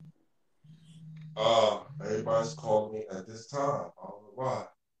 Everybody's calling me at this time. I don't know why.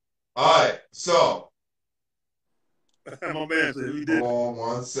 All right, so My man said we did. hold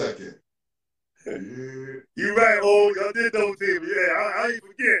on 1 second. Yeah. You right, y'all did double team. Yeah, I ain't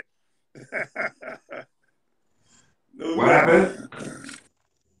forget. No, What happened?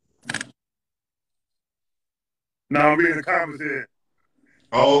 Now I'm reading the comments here.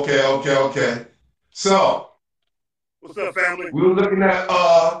 Oh, okay. So What's up, family? we were looking at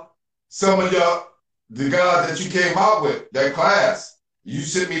some of the guys that you came out with, that class. You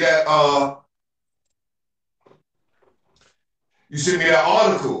sent me that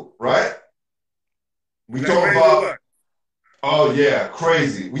article, right? We talking about What? oh yeah,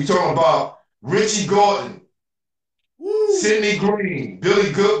 crazy. We talking about Richie Gordon, Woo. Sidney Green,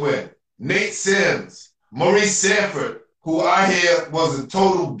 Billy Goodwin, Nate Sims, Maurice Sanford, who I hear was a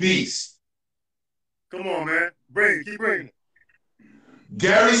total beast. Come on, man. Keep bringing it.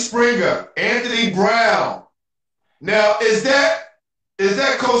 Gary Springer, Anthony Brown. Now, is that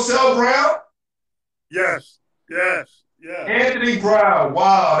Cosell Brown? Yes. Anthony Brown.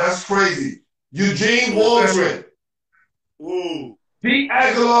 Wow, that's crazy. Eugene Waldron. Ooh. Pete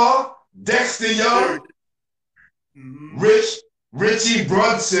Aguilar, Dexter Young, Richie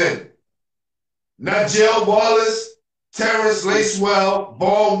Brunson, Nigel Wallace, Terrence Lacewell,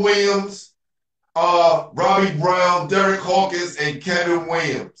 Ball Williams, Robbie Brown, Derek Hawkins, and Kevin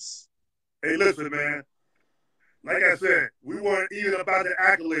Williams. Hey, listen, man. Like I said, we weren't even about the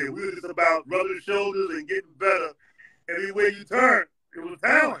accolade. We were just about rubbing the shoulders and getting better. Every way you turn, it was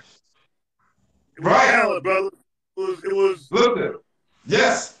talent. It was talent, brother. It was. Listen,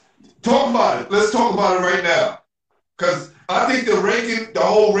 yes. Talk about it. Let's talk about it right now. Because I think the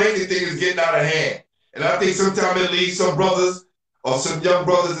whole ranking thing is getting out of hand. And I think sometimes it leaves some brothers or some young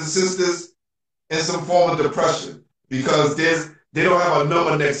brothers and sisters in some form of depression because they don't have a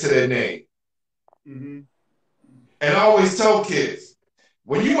number next to their name. Mm-hmm. And I always tell kids,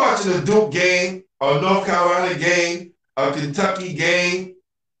 when you're watching a Duke game, a North Carolina game, a Kentucky game,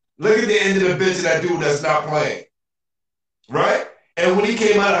 look at the end of the bench of that dude that's not playing. Right? And when he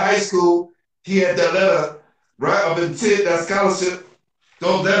came out of high school, he had that letter, right, of intent, that scholarship.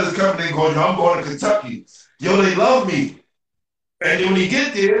 Those letters coming in going, I'm going to Kentucky. Yo, they love me. And then when he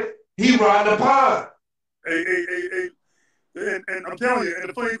get there, he riding the pond. Hey. And I'm telling you, and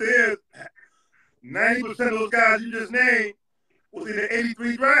the funny thing is, 90% of those guys you just named was in the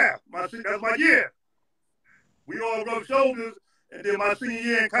 83 draft. That's my year. We all rubbed shoulders, and then my senior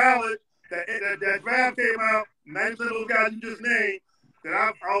year in college, that draft came out, 90% of those guys you just named, that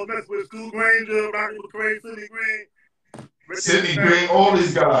I was messing with Stu Granger, Rocky McCray, Sidney Green, all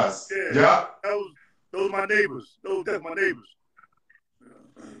these guys. Yeah. Those are my neighbors. That's my neighbors.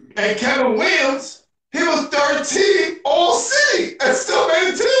 And Kevin Williams, he was 13 all city and still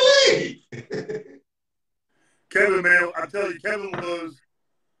made it to the league. Kevin, man, I tell you, Kevin was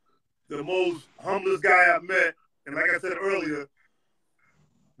the most humblest guy I met. And like I said earlier,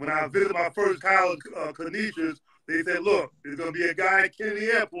 when I visited my first college, Canisius, they said, look, there's going to be a guy at Kennedy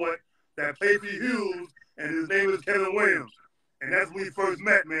Airport that played for Hughes, and his name is Kevin Williams. And that's when we first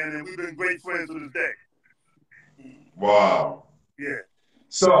met, man, and we've been great friends to this day. Wow. Yeah.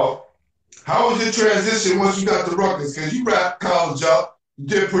 So, how was your transition once you got to Rutgers? Because you wrapped college up, you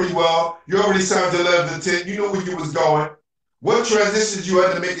did pretty well, you already signed your letter of intent, you knew where you was going. What transitions you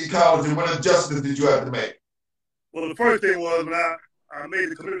had to make in college, and what adjustments did you have to make? Well, the first thing was when I made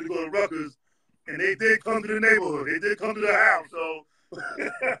the commitment to go to Rutgers, and they did come to the neighborhood. They did come to the house. So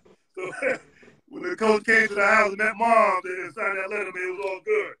when the coach came to the house and met Mom and signed that letter, man, it was all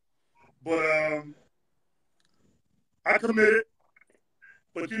good. But I committed.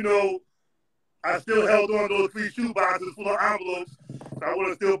 But, you know, I still held on to those 3 shoe boxes full of envelopes. So I want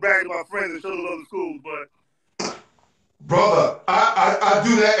to still brag to my friends and show those other schools. But brother, I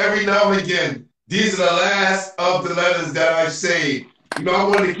do that every now and again. These are the last of the letters that I saved. You know, I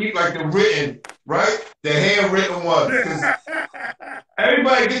wanted to keep like the written, right? The handwritten ones.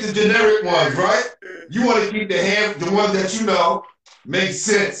 Everybody gets the generic ones, right? You want to keep the ones that you know make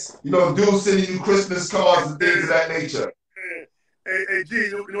sense. You know, dudes sending you Christmas cards and things of that nature. Hey, G,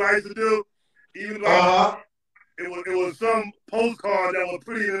 you know what I used to do? Even though it was some postcard that was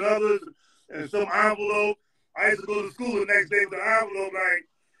prettier than others and some envelope. I used to go to school the next day with the envelope like,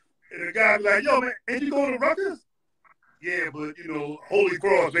 And the guy be like, yo, man, ain't you going to Rutgers? Yeah, but, you know, Holy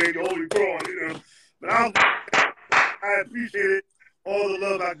Cross, baby, Holy Cross, you know. But I appreciated all the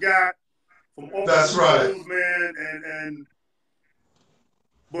love I got from all the schools, man,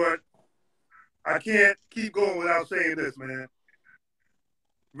 but I can't keep going without saying this, man.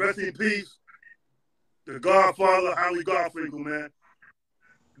 Rest in peace, the Godfather, Howie Garfinkel, man.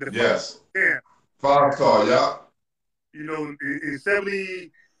 Yes. Yeah. Five-star, yeah. You know, in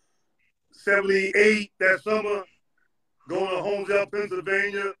 78, that summer, going to Holmesdale,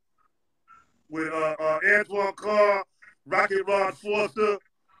 Pennsylvania, with Antoine Carr, Rocket Rod Foster,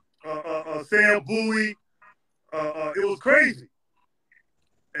 Sam Bowie. It was crazy.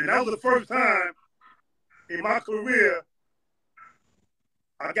 And that was the first time in my career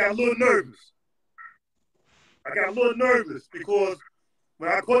I got a little nervous. Because when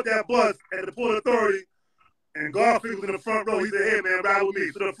I caught that bus at the Port Authority and Garfield was in the front row, he said, hey, man, ride with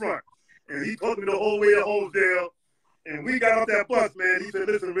me to the front. And he took me the whole way to Holmesdale. And we got off that bus, man. He said,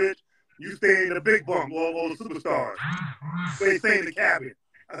 listen, Rich, you stay in the big bunk, all the superstars. They stay in the cabin.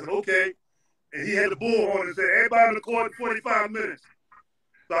 I said, okay. And he had the bullhorn and said, everybody in the court in 45 minutes.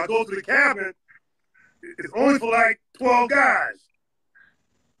 So I go to the cabin. It's only for like 12 guys.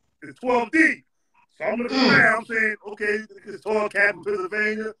 It's 12 deep. So I'm looking around, I'm saying, okay, this tall cat from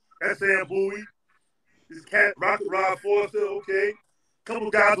Pennsylvania, that's Sam Bowie. This cat, Rocket Rod Forster, okay.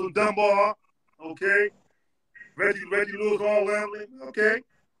 Couple guys from Dunbar, okay. Reggie Lewis, all Lamley, okay.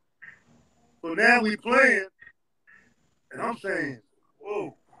 So now we playing, and I'm saying,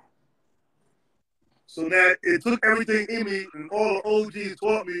 whoa. So now it took everything in me, and all the OGs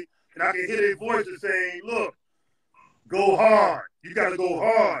taught me, and I can hear their voices saying, look, go hard. You got to go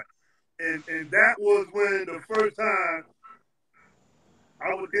hard. And that was when the first time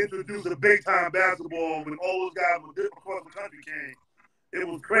I was introduced to big-time basketball when all those guys from different parts of the country came. It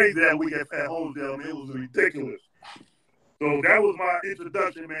was crazy that week at Holmesdale, man. It was ridiculous. So that was my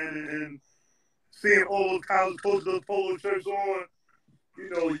introduction, man, and seeing all those college coaches, those polo shirts on, you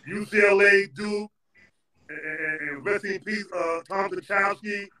know, UCLA, Duke, and rest in peace, Tom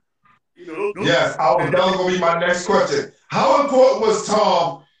Kachowski. You know, yes, that was going to be my next question. How important was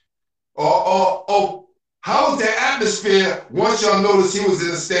Tom, how was the atmosphere once y'all noticed he was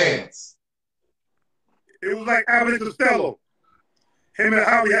in the stands? It was like Abbott and Costello. Him and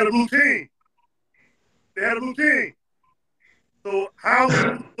Howie had a routine. They had a routine. So Howie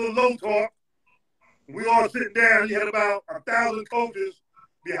was a low talk. We all sitting down. He had about 1,000 coaches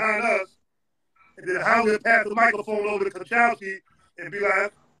behind us. And then Howie would pass the microphone over to Kachowski and be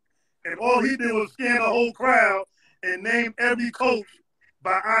like, and all he did was scan the whole crowd and name every coach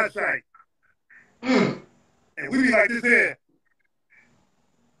by eyesight. And we be like this here.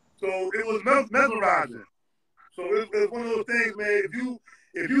 So it was mesmerizing. So it was one of those things, man.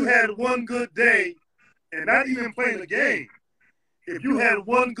 If you had one good day, and not even playing the game, if you had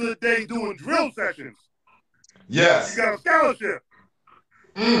one good day doing drill sessions, yes, you got a scholarship.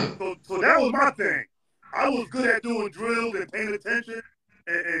 So that was my thing. I was good at doing drills and paying attention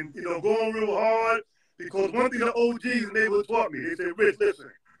and you know, going real hard, because one thing the OGs and they would taught me, they said, Rich, listen,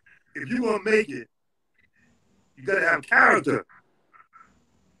 if you're gonna make it, you gotta have character.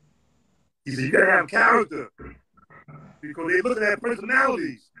 He said, you gotta have character. Because they looking at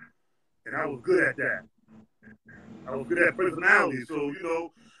personalities. And I was good at that. I was good at personalities. So, you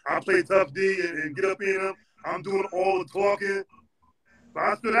know, I play tough D and get up in them. I'm doing all the talking. So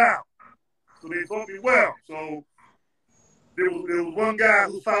I stood out. So they taught me well. So there was one guy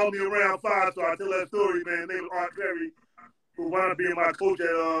who followed me around 5, so I tell that story, man. His name was Art Perry, who wound up being my coach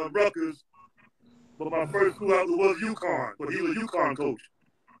at Rutgers. But my first school out was UConn, but he was a UConn coach.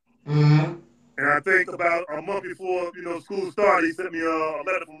 And I think about a month before, you know, school started, he sent me a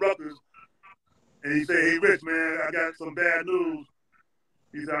letter from Rutgers. And he said, hey, Rich, man, I got some bad news.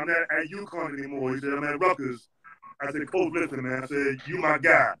 He said, I'm not at UConn anymore. He said, I'm at Rutgers. I said, Coach, listen, man. I said, you my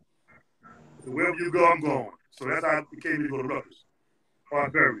guy. So wherever you go, I'm going. So that's how it came to go to Rutgers.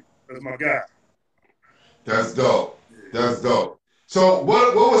 Art Berry, that's my guy. That's dope. That's dope. So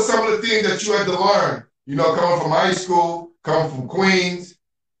what was some of the things that you had to learn, you know, coming from high school, coming from Queens,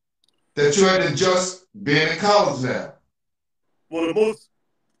 that you had to adjust being in college now? Well, the most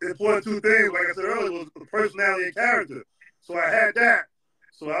important two things, like I said earlier, was personality and character. So I had that.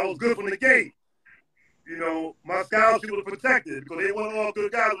 So I was good from the gate. You know, my scholarship was protected because they weren't all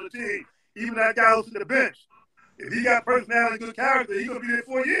good guys on the team. Even that guy who's in the bench. If he got personality and good character, he's going to be there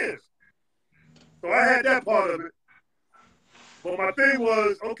 4 years. So I had that part of it. But my thing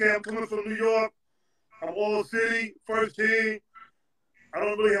was, okay, I'm coming from New York. I'm all city, first team. I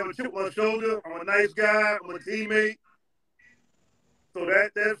don't really have a chip on my shoulder. I'm a nice guy. I'm a teammate. So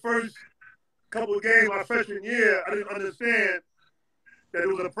that first couple of games my freshman year, I didn't understand that it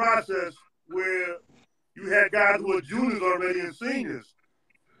was a process where you had guys who were juniors already and seniors.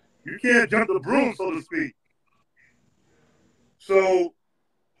 You can't jump the broom, so to speak. So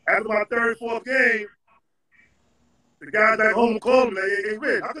after my third, fourth game, the guys back home called me like, hey,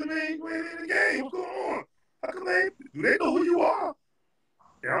 Rick, how come they ain't in the game? What's going on? How come do they know who you are?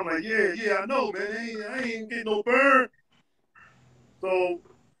 And I'm like, yeah, I know, man. I ain't getting no burn. So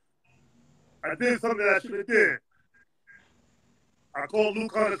I did something that I should have did. I called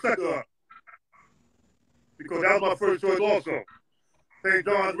Luke Hunter up because that was my first choice also. St.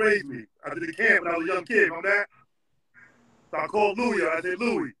 John's raised me. I did the camp when I was a young kid, remember that? So I called Louis. I said,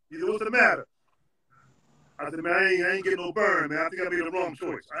 Louis, he said, what's the matter? I said, man, I ain't getting no burn, man. I think I made the wrong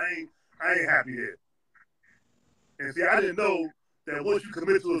choice. I ain't happy here. And see, I didn't know that once you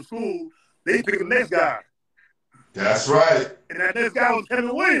commit to a school, they pick the next guy. That's right. And that next guy was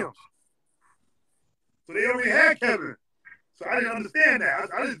Kevin Williams. So they already had Kevin. So I didn't understand that.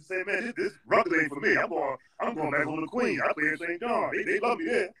 I just said, man, this Rutgers ain't for me. I'm going back home to Queens. I play in St. John. They love me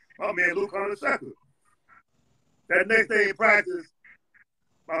there. My man Luke Hunter II. That next day in practice,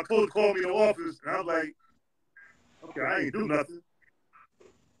 my coach called me in the office, and I was like, okay, I ain't do nothing.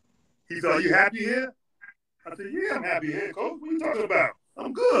 He said, are you happy here? I said, yeah, I'm happy here, coach. What are you talking about?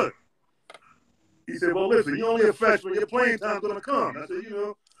 I'm good. He said, well, listen, you're only a freshman. Your playing time's going to come. I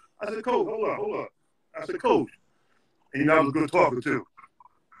said, coach, hold up. I said, coach. And I was a good talker, too.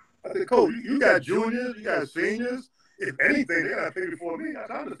 I said, coach, you got juniors, you got seniors. If anything, they got to pay before me.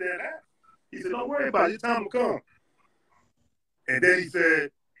 I understand that. He said, don't worry about it. Your time will come. And then he said,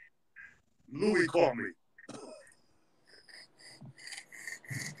 Louis called me.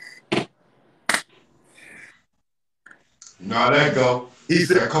 Now that go. He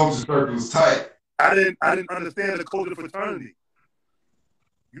said, that coaching circle was tight. I didn't understand the culture of fraternity.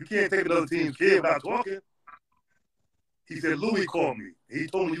 You can't take another team's kid without talking. He said, Louis called me. He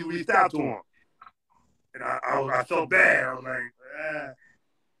told me you reached out to him. And I felt bad. I was like,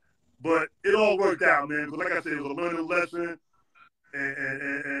 But it all worked out, man. Because like I said, it was a learning lesson.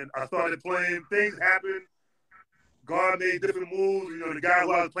 And I started playing. Things happened. God made different moves. You know, the guy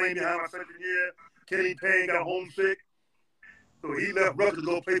who I was playing behind my second year, Kenny Payne, got homesick. So he left Rutgers to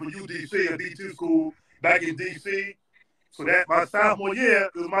go play for UDC, a D2 school back in D.C. So that my sophomore year,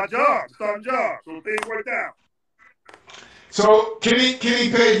 it was my job, starting job. So things worked out. So Kenny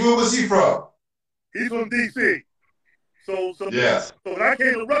Page, where was he from? He's from D.C. So yes. So when I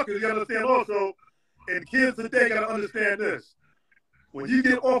came to Rutgers, you understand also, and kids today got to understand this. When you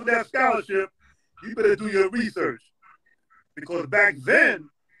get off that scholarship, you better do your research. Because back then,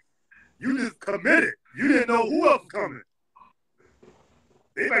 you just committed. You didn't know who else was coming.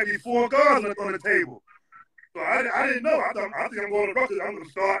 They might be 4 guards on the table. So I didn't know. I think I'm going to Rutgers. I'm going to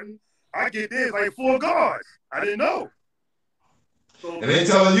start. I get there, it's like 4 guards. I didn't know. So, and they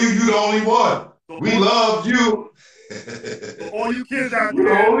telling you the only one. So we love you. So all you kids out there.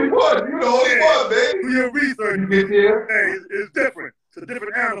 You're the only one. You're the only one, baby. Do your research. You get there. Hey, it's different. It's a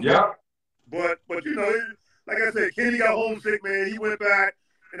different animal. Yeah. But you know, like I said, Kenny got homesick, man. He went back.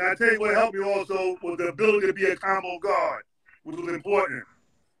 And I tell you what helped me also was the ability to be a combo guard, which was important.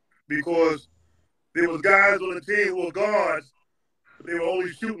 Because there was guys on the team who were guards, but they were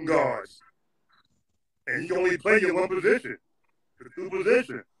only shooting guards. And you can only play your one position, the 2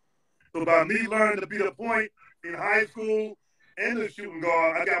 position. So by me learning to be the point in high school and the shooting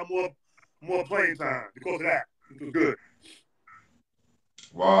guard, I got more playing time because of that. It was good.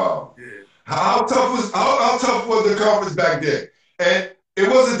 Wow. Yeah. How tough was the conference back then? And it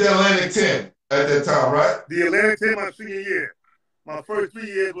wasn't the Atlantic 10 at that time, right? The Atlantic 10 my senior year. My first 3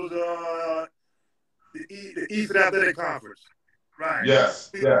 years was the Eastern Athletic Conference. Right. Yes.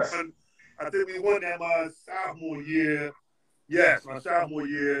 I think we won that my sophomore year. Yes, my sophomore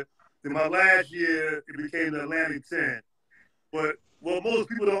year. Then my last year, it became the Atlantic 10. But what most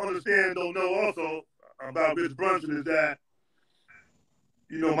people don't understand, don't know also about Rich Brunson is that,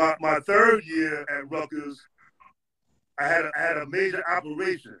 you know, my third year at Rutgers, I had a major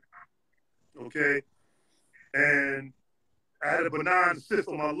operation, okay? And I had a benign cyst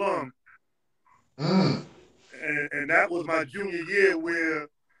on my lung. And that was my junior year where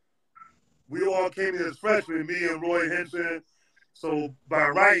we all came in as freshmen, me and Roy Henson. So by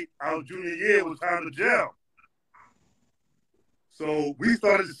right, our junior year was time to gel. So we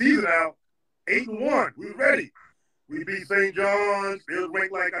started the season out 8-1. We were ready. We beat St. John's. They was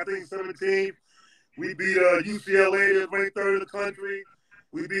ranked like, I think, 17th. We beat UCLA. They was ranked 3rd in the country.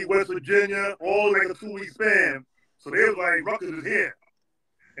 We beat West Virginia, all in like a 2-week span. So they was like, Rutgers is here.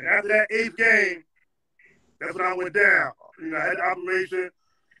 And after that 8th game, that's when I went down. You know, I had the operation.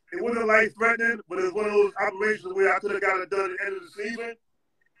 It wasn't life-threatening, but it was one of those operations where I could have got it done at the end of the season.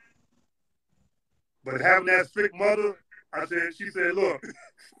 But having that strict mother, she said, look,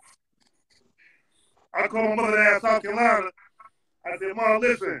 I called my mother down in South Carolina. I said, Mom,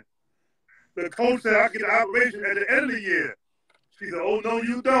 listen, the coach said I get the operation at the end of the year. She said, oh, no,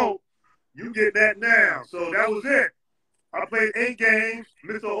 you don't. You get that now. So that was it. I played 8 games,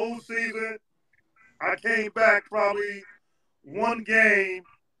 missed the whole season. I came back probably one game,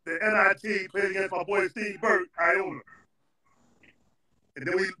 the NIT, played against my boy Steve Burt, Iona. And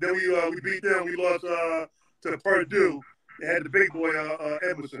then we beat them. We lost to Purdue. They had the big boy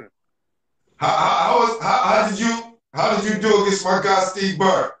Edmondson. How did you do against my guy Steve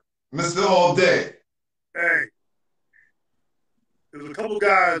Burt, Mr. All Day? Hey, there was a couple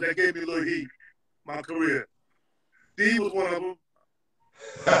guys that gave me a little heat my career. Steve was one of them.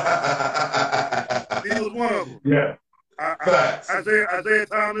 Steve was one of them. Yeah. Isaiah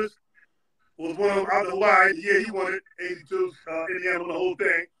Thomas was one of them out of Hawaii. Yeah, he won it. 82, Indiana won the whole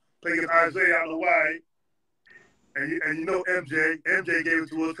thing. Playing against Isaiah out of Hawaii. And you know MJ. MJ gave it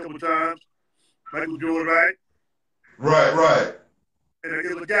to us a couple times. Michael Jordan, right? Right. And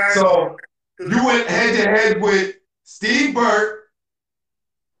it was a guy. So you went head-to-head with Steve Burt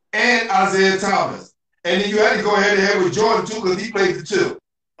and Isaiah Thomas. And then you had to go head-to-head with Jordan, too, because he played the 2.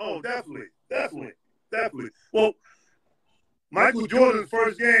 Oh, definitely. Well, Michael Jordan's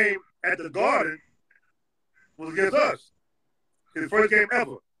first game at the Garden was against us. His first game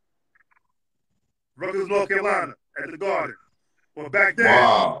ever. Rutgers, North Carolina, at the Garden. Well, back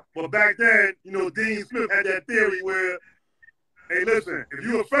then, you know, Dean Smith had that theory where, hey, listen, if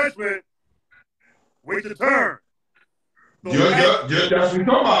you're a freshman, wait your turn. So that's what you're talking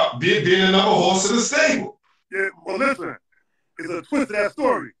about, being another horse in the stable. Yeah, well, listen, it's a twist to that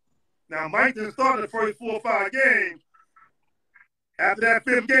story. Now, Mike didn't start the first 4 or 5 games. After that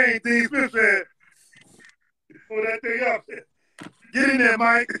 5th game, Dean Smith said, pull that thing up. Get in there,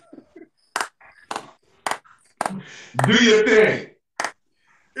 Mike. Do your thing.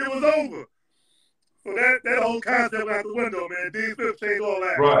 It was over. So that whole concept went out the window, man. Dean Smith changed all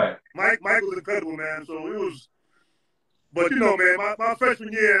that. Right. Mike was incredible, man. So it was, but you know, man, my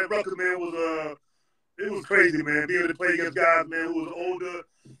freshman year at Rutgers, man, it was crazy, man. Being able to play against guys, man, who was older,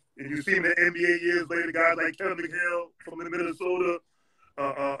 and you see them in the NBA years later, guys like Kevin McHale from Minnesota,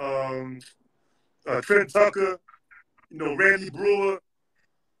 Trent Tucker, you know, Randy Brewer,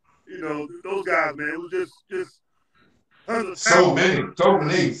 you know, those guys, man. It was just tons of talent.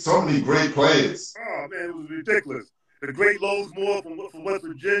 So many great players. Oh man, it was ridiculous. The great Lowe's Moore from West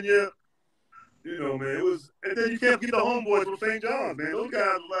Virginia. You know, man, it was, and then you can't forget the homeboys from St. John's, man. Those guys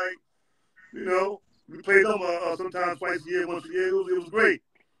were like, you know, we played them sometimes twice a year, once a year. It was great.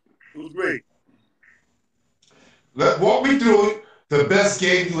 It was great. Walk me through the best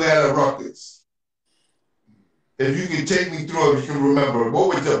game you had at Rutgers. If you can take me through it, if you can remember,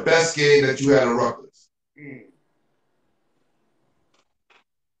 what was the best game that you had at Rutgers?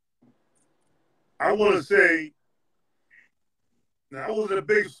 I want to say, now I wasn't a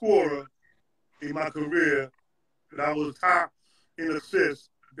big scorer in my career, but I was top in assists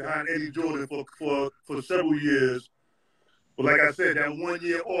behind Eddie Jordan for several years. But like I said, that 1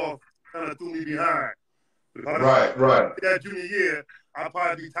 year off kind of threw me behind. Right. That junior year, I'll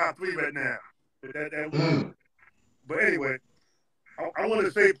probably be top 3 right now. But anyway, I want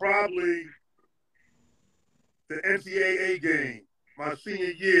to say probably the NCAA game, my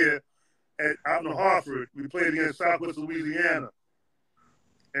senior year out in Hartford. We played against Southwest Louisiana.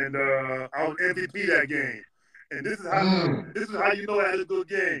 And I was MVP that game. And this is how you know I had a good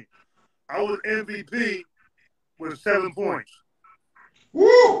game. I was MVP with 7 points.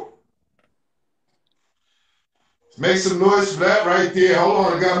 Woo! Make some noise for that right there. Hold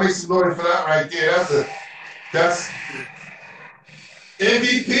on, I gotta make some noise for that right there. That's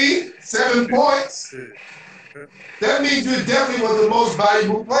MVP, 7 points. That means you definitely was the most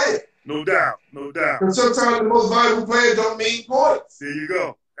valuable player. No doubt. And sometimes the most valuable player don't mean points. There you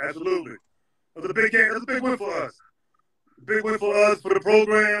go. Absolutely. It was a big game. It was a big win for us. Big win for us, for the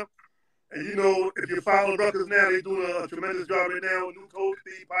program. And, you know, if you're following Rutgers now, they're doing a tremendous job right now with new coach,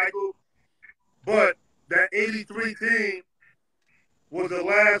 Steve Pikel. But that 83 team was the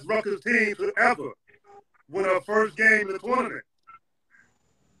last Rutgers team to ever win our first game in the tournament.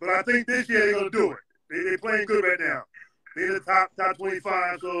 But I think this year they're going to do it. They're playing good right now. They're in the top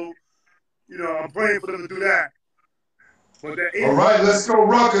 25, so, you know, I'm praying for them to do that. But that all right, let's go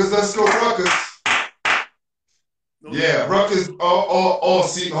Rutgers. Yeah, Rutgers all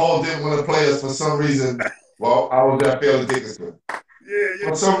Seton Hall didn't want to play us for some reason. Well, I was at Fairleigh Dickinson. Yeah.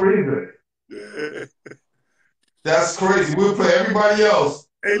 For some reason. Yeah. That's crazy. We'll play everybody else.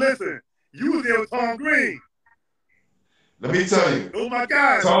 Hey, listen, you was there with Tom Green. Let me tell you. Those my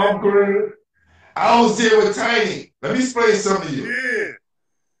guys. Tom Green. I was there with Tiny. Let me explain something to you. Yeah.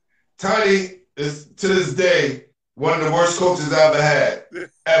 Tiny is, to this day, one of the worst coaches I ever had.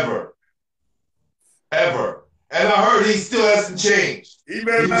 Ever. Ever. And I heard he still hasn't changed. He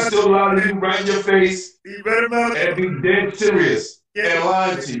was still allowed you right in your face and be dead serious and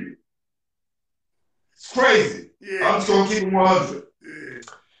lying to you. It's crazy. Yeah. I'm just going to keep it 100. Yeah.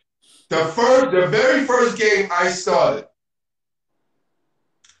 The very first game I started,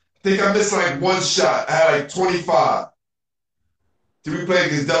 I think I missed like one shot. I had like 25. Did we play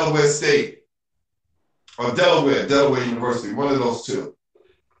against Delaware State? Or Delaware University, one of those two.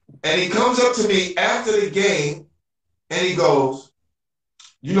 And he comes up to me after the game and he goes,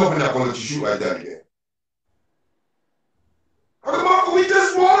 "You know we're not going to let you shoot like that again." I come on, we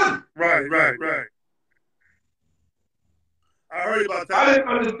just won. Right. I heard about that. I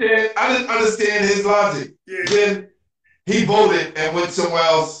didn't understand his logic. Yeah. Then he voted and went somewhere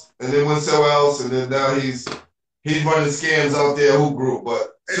else, and then went somewhere else, and then now he's running scams out there. Who group?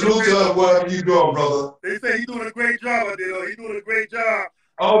 But salute to whatever you doing, brother. They say he's doing a great job out there. He's doing a great job.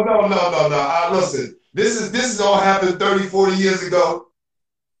 Oh no! Listen, this is all happened 30, 40 years ago,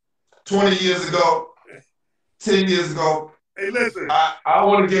 20 years ago, 10 years ago. Hey, listen. I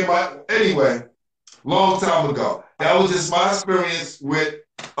want to get anyway. Long time ago. That was just my experience with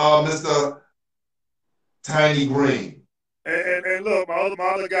Mr. Tiny Green. And look, my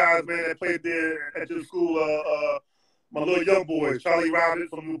other guys, man, that played there at your school, my little young boy, Charlie Robbins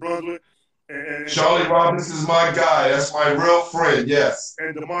from New Brunswick. Charlie Robbins is my guy. That's my real friend, yes.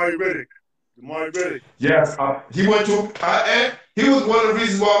 And Damari Riddick. Yes. He went to, and he was one of the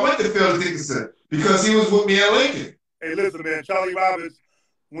reasons why I went to Phil Dickinson, because he was with me at Lincoln. Hey, listen, man, Charlie Robbins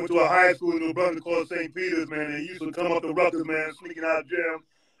went to a high school in New Brunswick called St. Peter's, man, and he used to come up to Rutgers, man, sneaking out of gym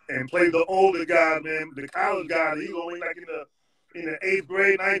and play the older guy, man, the college guy. He was only like in the 8th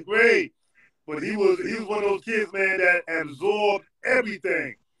grade, 9th grade. But he was one of those kids, man, that absorbed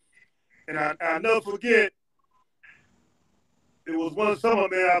everything. And I'll never forget, it was one summer,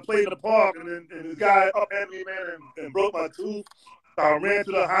 man, I played in the park, and this guy up at me, man, and broke my tooth. So I ran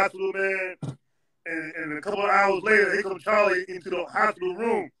to the hospital, man, and a couple of hours later, here comes Charlie into the hospital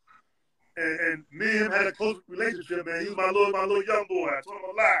room. And me and him had a close relationship, man. He was my little young boy. I told him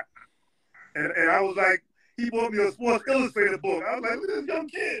a lot. And I was like, he bought me a Sports Illustrated book. I was like, look at this young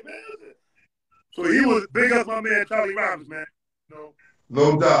kid, man. So he was big up my man, Charlie Robbins, man.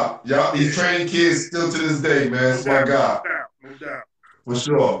 No doubt. Y'all, he's training kids still to this day, man. That's my guy. No doubt.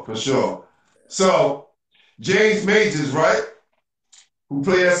 For sure. So, James Majors, right? Who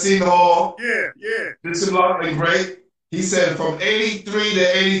played at Seton Hall. Yeah. This is lovely, great. He said from 83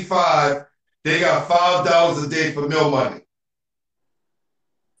 to 85, they got $5 a day for meal money.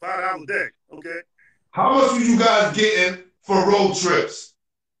 $5 a day, okay. How much were you guys getting for road trips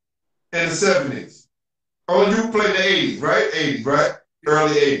in the 70s? Oh, you played the 80s, right? 80s, right?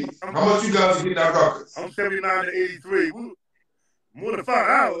 Early 80s. How much you guys getting at Rutgers? I'm 79 to 83. More than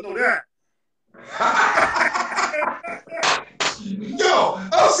 $5, know that. Yo,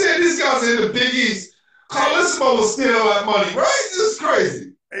 I'm saying these guys in the Big East. Carlissimo was stealing all that money, right? This is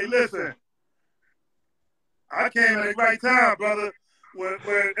crazy. Hey, listen. I came at the right time, brother. When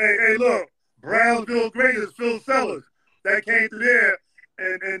hey, look, Brownsville greatest Phil Sellers that came through there,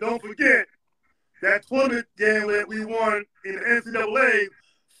 and don't forget that tournament game that we won in the NCAA.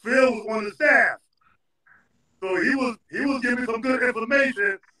 Phil was on the staff, so he was giving me some good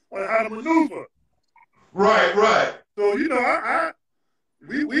information on how to maneuver. Right. So we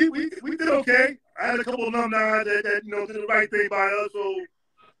did okay. I had a couple of alumni that did the right thing by us. So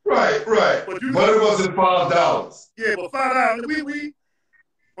right. But it wasn't $5. Yeah, but $5. We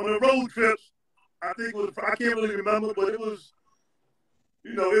on the road trips. I think it was. I can't really remember, but it was.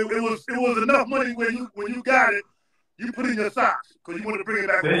 It was enough money when you got it. You put it in your socks because you wanted to bring it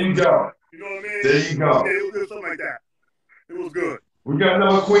back. There you go. You know what I mean? There you go. Yeah, it was something like that. It was good. We got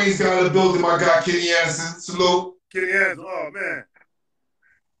another Queens guy in the building. My guy Kenny Anderson. Salute. Kenny Anderson. Oh man.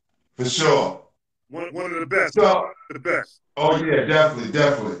 For sure. One of the best. So, the best. Oh yeah,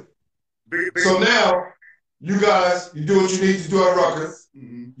 definitely. Big, so now, you guys, you do what you need to do at Rutgers.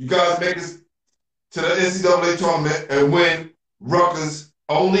 Mm-hmm. You guys make it to the NCAA tournament and win Rutgers'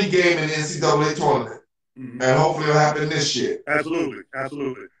 only game in the NCAA tournament. Mm-hmm. And hopefully it'll happen this year. Absolutely.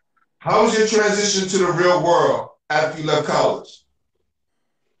 How was your transition to the real world after you left college?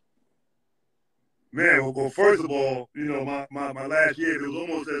 Man, well, first of all, my last year, it was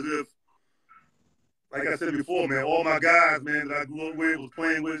almost as if, like I said before, man, all my guys, man, that I grew up with, was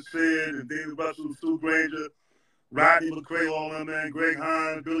playing with Sid and David Russell, Stu Granger, Rodney McCray, all of them, man, Greg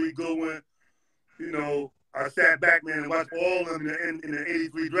Hines, Billy Goodwin. You know, I sat back, man, and watched all of them in the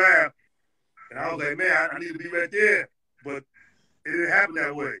 83 draft. And I was like, man, I need to be right there. But it didn't happen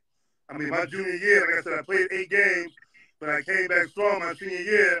that way. I mean, my junior year, like I said, I played 8 games, but I came back strong my senior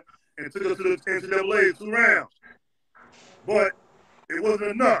year and took us to the NCAA 2 rounds. But it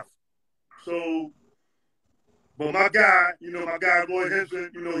wasn't enough. So, but my guy, Roy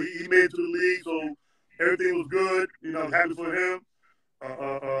Henson, he made it to the league, so everything was good. You know, I'm happy for him.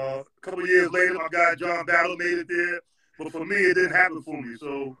 A couple of years later, my guy John Battle made it there. But for me, it didn't happen for me.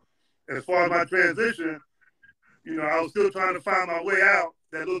 So as far as my transition, I was still trying to find my way out,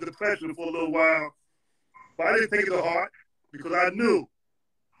 that little depression for a little while. But I didn't take it to heart because I knew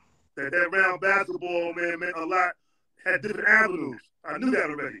that round basketball, man, meant a lot, had different avenues. I knew that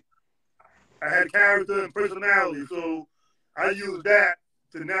already. I had character and personality, so I used that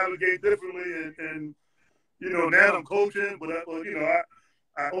to navigate differently. And now I'm coaching, but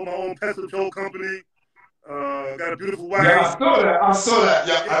I own my own pest control company. Got a beautiful wife. Yeah, I saw that.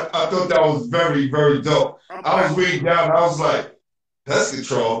 Yeah, I thought that was very, very dope. I was reading down, and I was like, pest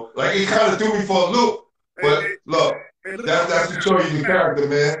control. Like, it kind of threw me for a loop. But look, that's to show you the character,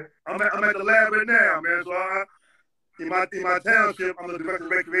 man. I'm at the lab right now, man. So in my township, I'm the director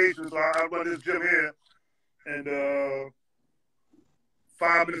of recreation, so I run this gym here. And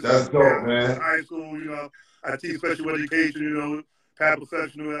 5 minutes. That's dope, man. High school, I teach special education,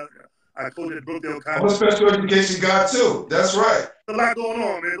 paraprofessional. I coach at Brookdale College. I'm a special education guy too. That's right. There's a lot going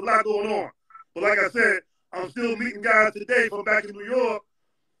on, man. There's a lot going on. But like I said, I'm still meeting guys today from back in New York.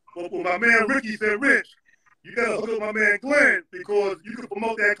 But when my man Ricky said, Rich, you got to hook up my man Glenn because you can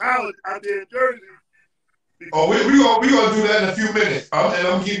promote that college out there in Jersey. Oh, we gonna do that in a few minutes. And I'm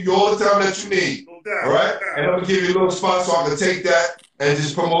gonna give you all the time that you need. No doubt, all right? No doubt. And I'm gonna give you a little spot so I can take that and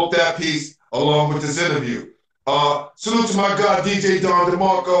just promote that piece along with this interview. Salute to my guy, DJ Don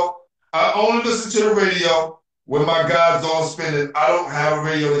DeMarco. I only listen to the radio when my guy's on spinning. I don't have a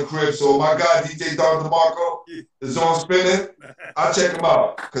radio in the crib, so my guy, DJ Don DeMarco, is on spinning. I check him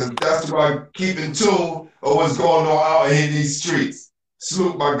out, because that's who I keep in tune of what's going on out in these streets.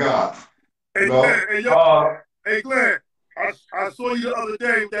 Salute my guy. Hey, Glenn, I saw you the other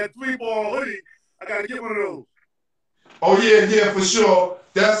day with that 3-ball hoodie. I got to get one of those. Oh, yeah, for sure.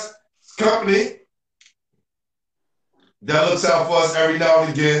 That's company that looks out for us every now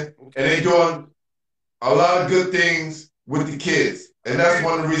and again. And they're doing a lot of good things with the kids. And that's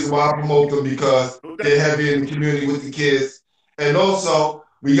one of the reasons why I promote them, because they're heavy in the community with the kids. And also,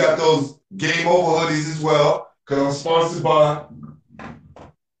 we got those Game Over hoodies as well, because I'm sponsored by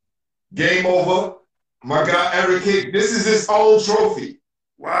Game Over. My guy, Eric Hick, this is his own trophy.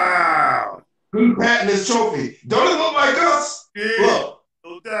 Wow. He's patting his trophy. Don't it look like us? Yeah. Look.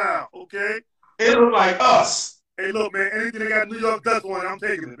 No doubt, okay? It look like us. Hey, look, man, anything that got New York Dust on it, I'm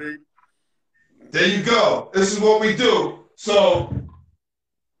taking it, baby. There you go. This is what we do. So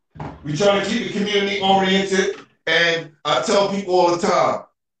we try to keep the community oriented, and I tell people all the time,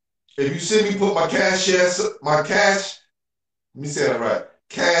 if you see me put my cash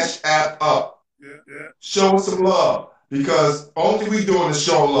app up, yeah. show some love, because only we doing is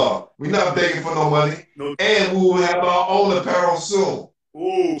show love. We're not begging for no money, and we will have our own apparel soon.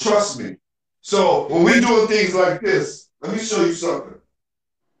 Ooh. Trust me. So when we're doing things like this, let me show you something.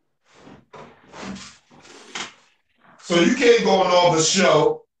 So you can't go on Nova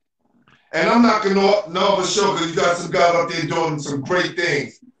Show, and I'm not going to Nova Show because you got some guys out there doing some great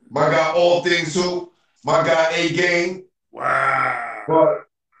things. My guy, All Things Hoop, my guy, A-Game. Wow. But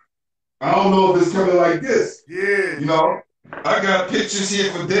I don't know if it's coming like this. Yeah. I got pictures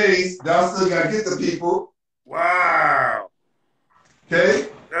here for days that I still got to get to people. Wow. Okay?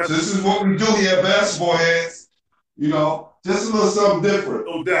 So this is what we do here at Basketball Heads. Just a little something different.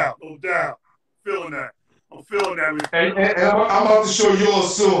 No doubt. Feeling that. I'm feeling that. And I'm about to show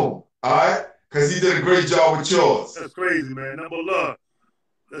yours soon, all right? Because he did a great job with yours. That's crazy, man. Number love.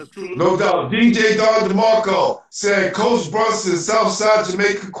 That's true. No doubt. DJ Don DeMarco saying Coach Brunson, Southside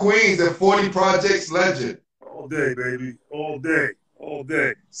Jamaica, Queens, and 40 Projects legend. All day, baby. All day.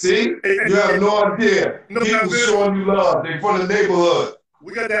 See? You have no idea. People showing you love. They're from the neighborhood.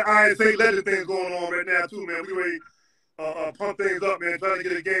 We got that ISA legend thing going on right now, too, man. We ready pump things up, man. Trying to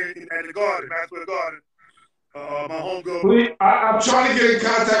get a game at the Garden, Maxwell Garden. My homegirl. I'm trying to get in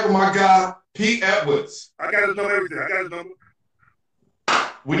contact with my guy, Pete Edwards. I got his number, everything. I got his number.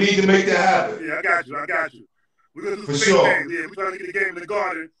 We need to make that happen. Yeah, I got you. We're going to do For some sure. games. Yeah, we're trying to get a game in the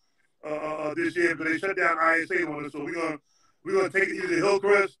Garden this year, but they shut down ISA on us, so we're gonna take it either to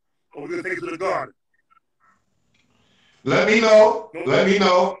Hilcrest or we're gonna take it to the Garden. Let me know.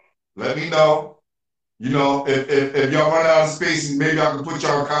 You know, if y'all run out of space, maybe I can put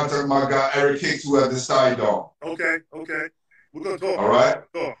y'all in contact with my guy Eric Hicks, who has the Standout. Okay. We're gonna talk. All right,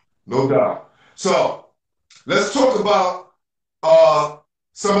 Talk. no doubt. So let's talk about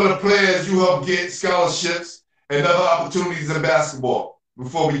some of the players you helped get scholarships and other opportunities in basketball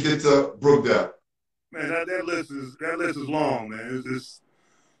before we get to Brookdale. Man, that list is long, man. It's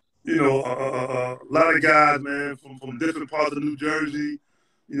a lot of guys, man, from different parts of New Jersey.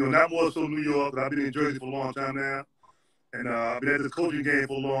 You know, not more so New York. I've been in Jersey for a long time now, and I've been at this coaching game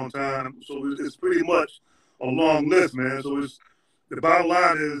for a long time. So it's pretty much a long list, man. So the bottom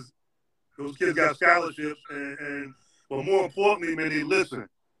line is those kids got scholarships, but more importantly, man, they listen.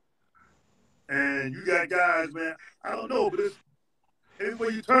 And you got guys, man. I don't know, but it's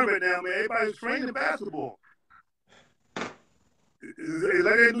everywhere you turn right now, man. Everybody's training basketball. Is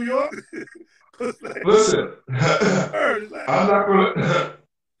that in New York? Listen, I'm not gonna.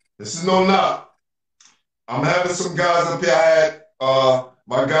 This is no knock. I'm having some guys up here. I had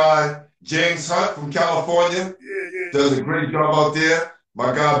my guy James Hunt from California. Does a great job out there.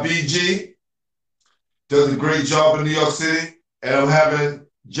 My guy BG does a great job in New York City. And I'm having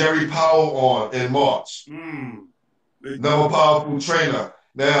Jerry Powell on in March. Another powerful trainer.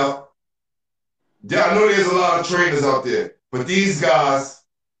 Now, I know there's a lot of trainers out there, but these guys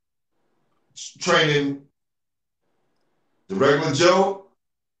training the regular Joe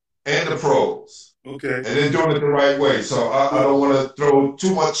and the pros. Okay. And they're doing it the right way. So I don't want to throw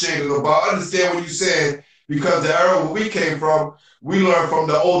too much shade in the ball. I understand what you're saying because the era where we came from, we learned from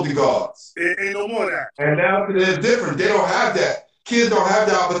the older guards. Ain't no more of that. And now they're different. They don't have that. Kids don't have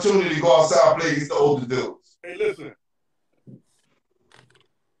the opportunity to go outside and play against the older dudes. Hey, listen.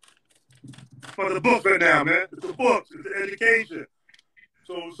 For the books right now, man. It's the books. It's the education.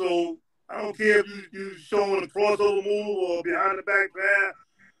 So I don't care if you showing a crossover move or behind the back pass.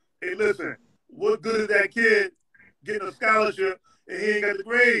 Hey, listen. What good is that kid getting a scholarship and he ain't got the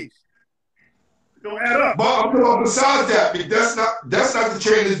grades? It don't add up. But I'm talking besides that, that's not the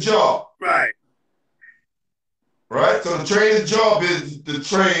trainer's job. Right. Right? So the trainer's job is to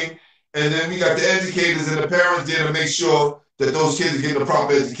train, and then we got the educators and the parents there to make sure that those kids are getting the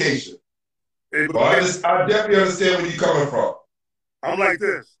proper education. Hey, but I definitely understand where you're coming from. I'm like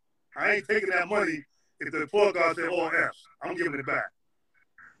this. I ain't taking that money if the poor guy say, oh, S. I'm giving it back.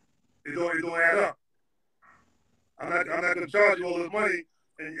 It don't add up. I'm not gonna charge you all this money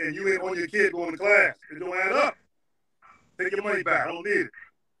and you ain't on your kid going to class. It don't add up. Take your money back. I don't need it.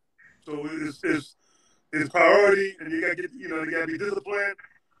 So it's priority, and you gotta be disciplined.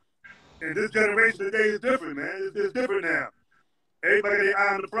 And this generation today is different, man. It's different now. Everybody got their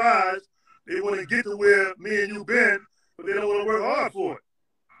eye on the prize. They want to get to where me and you been, but they don't want to work hard for it.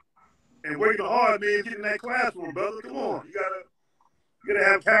 And working hard means getting in that classroom, brother. Come on, you gotta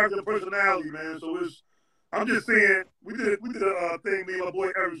have character and personality, man. So I'm just saying, we did a thing, me and my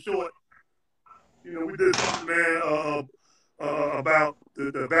boy Eric Short. You know, we did something, man, about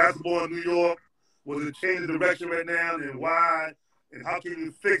the basketball in New York. Was it changing direction right now, and why, and how can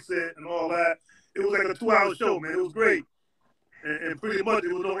you fix it, and all that. It was like a 2-hour show, man. It was great, and pretty much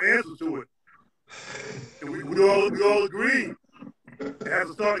there was no answer to it. And we all agreed it has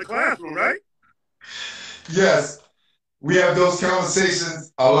to start in the classroom, right? Yes, we have those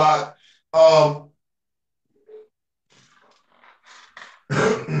conversations a lot.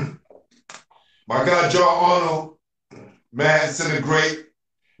 My guy John Arnold, Madison the Great,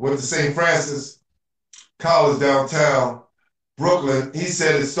 went to St. Francis College downtown Brooklyn. He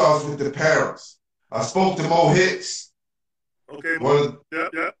said it starts with the parents. I spoke to Mo Hicks. Okay,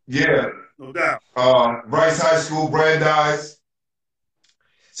 yeah, no doubt. Rice High School, Brandeis.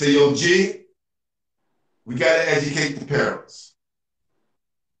 Say, yo, G, we got to educate the parents.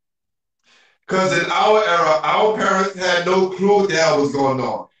 Because in our era, our parents had no clue what the hell was going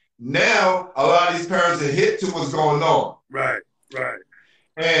on. Now, a lot of these parents are hip to what's going on. Right.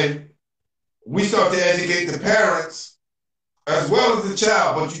 And we start to educate the parents as well as the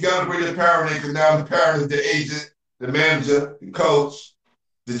child, but you got to bring the parent in because now the parent is the agent, the manager, the coach,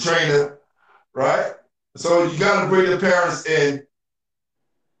 the trainer, right? So you got to bring the parents in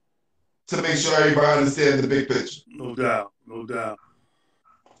to make sure everybody understands the big picture. No doubt.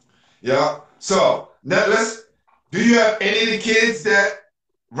 Yeah. So now do you have any of the kids that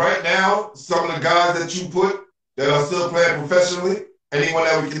right now, some of the guys that you put that are still playing professionally? Anyone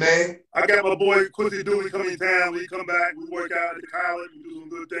that we can name? I got my boy Quincy Dewey coming in town. We come back, we work out at the college, we do some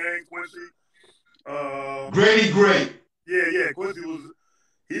good things. Quincy. Grady Great. Yeah. Quincy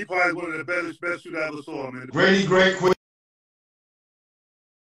he probably one of the best shooters I ever saw, man. Grady Great.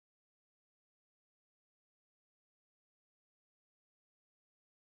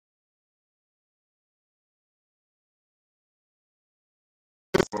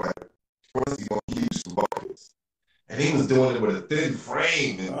 like, first he's going to give you some buckets. And he was doing it with a thin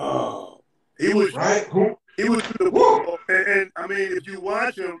frame. And, he was right? He was the ball. And I mean, if you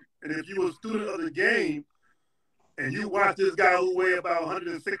watch him, and if you were a student of the game, and you watch this guy who weighed about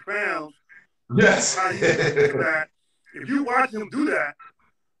 106 pounds, yes. If you watch him do that,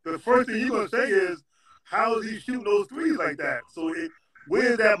 the first thing you're going to say is, how is he shooting those threes like that? So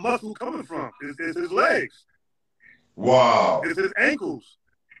where's that muscle coming from? It's his legs. Wow. It's his ankles.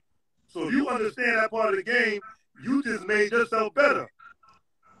 So if you understand that part of the game, you just made yourself better.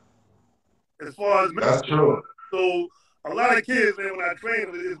 As far as that's true. So a lot of kids, man, when I train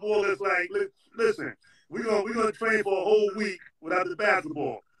them, it's more or less like, listen, we're gonna train for a whole week without the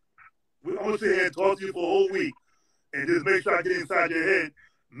basketball. I'm gonna sit here and talk to you for a whole week and just make sure I get inside your head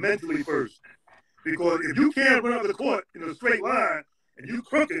mentally first. Because if you can't run up the court in a straight line and you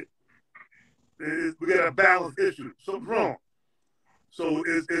crooked, we got a balance issue. Something's wrong. So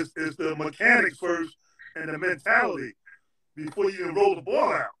it's the mechanics first and the mentality before you even roll the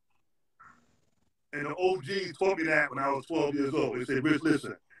ball out. And the OG taught me that when I was 12 years old. They said, Rich,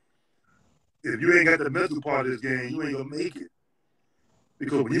 listen, if you ain't got the mental part of this game, you ain't going to make it.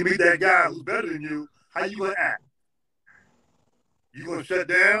 Because when you meet that guy who's better than you, how you going to act? You going to shut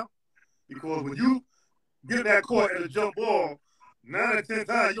down? Because when you get in that court at a jump ball, 9 or 10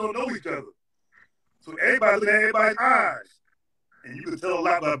 times, you don't know each other. So everybody looking at everybody's eyes. And you can tell a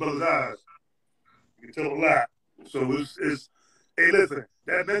lot by a brother's eyes. You can tell a lot. So it's hey, listen,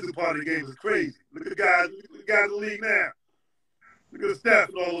 that mental part of the game is crazy. Look at the guys in the league now. Look at the Steph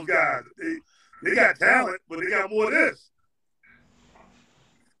and all those guys. They got talent, but they got more of this.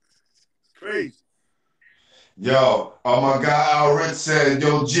 It's crazy. Yo, my guy Al Rich said,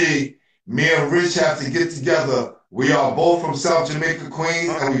 yo, G, me and Rich have to get together. We are both from South Jamaica, Queens,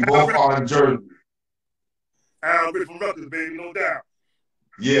 and we both are in Jersey. Al Rich from Rutgers, baby, no doubt.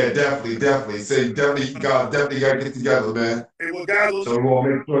 Yeah, definitely. Say you definitely gotta get together, man. Hey, well, guys, so we want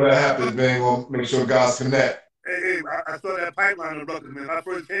to make sure that happens, man. We'll make sure guys connect. Hey, I started that pipeline in Rutgers, man. When I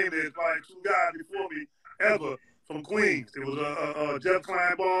first came there, it's probably 2 guys before me ever from Queens. It was Jeff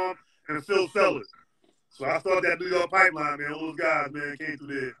Kleinbaum and Phil Sellers. So I started that New York pipeline, man. All those guys, man, came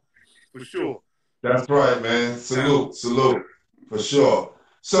through there for sure. That's right, man. Salute, for sure.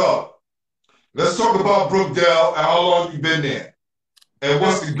 So let's talk about Brookdale and how long you've been there. And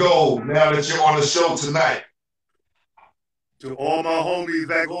what's the goal now that you're on the show tonight? To all my homies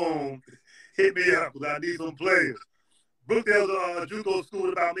back home, hit me up because I need some players. Brookdale's a JUCO school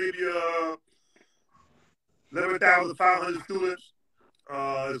with about maybe 11,500 students.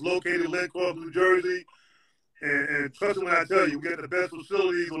 It's located in Lynn, New Jersey. And trust me when I tell you, we get the best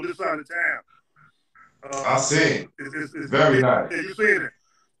facilities on this side of town. I see it. It's very nice. Yeah, you've seen it.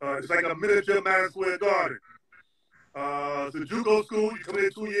 It's like a miniature Madison Square Garden. It's a JUCO school. You come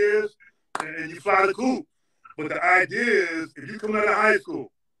in 2 years and you fly the coop. But the idea is, if you come out of high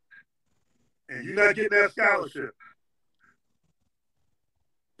school and you're not getting that scholarship,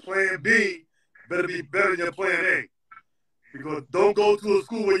 plan B better be better than your plan A. Because don't go to a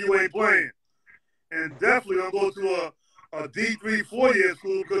school where you ain't playing. And definitely don't go to a D3 4-year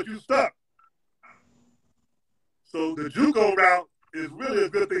school because you stuck. So the JUCO route is really a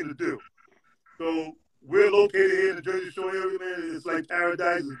good thing to do. So we're located here in the Jersey Shore area, man. It's like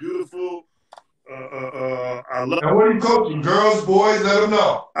paradise. It's beautiful. I love. And what are you coaching? Girls, boys? Let them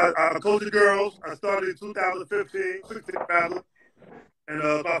know. I coach the girls. I started in 2015, 16 rather, and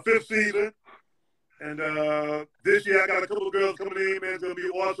my 5th season. And this year I got a couple of girls coming in, man. It's gonna be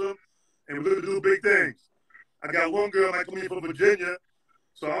awesome, and we're gonna do big things. I got one girl that coming in from Virginia,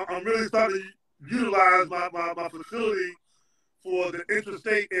 so I'm really starting to utilize my facility for the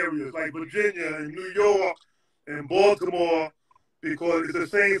interstate areas like Virginia and New York and Baltimore, because it's the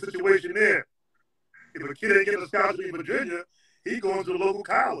same situation there. If a kid ain't getting a scholarship in Virginia, he going to the local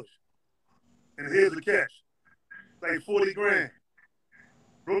college. And here's the catch. It's like 40 grand.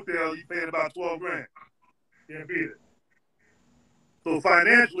 Brookdale, you paying about 12 grand. Can't beat it. So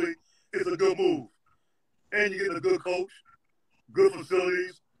financially, it's a good move. And you're getting a good coach, good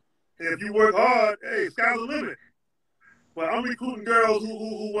facilities. And if you work hard, hey, sky's the limit. But I'm recruiting girls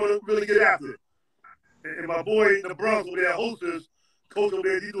who want to really get after it. And my boy in the Bronx over there, Hostess, coach over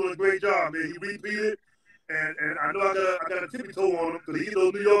there, he's doing a great job, man. He repeated, and I know I got a tippy toe on him because he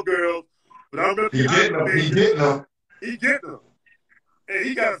those New York girls. But I'm really He getting them. He getting them. And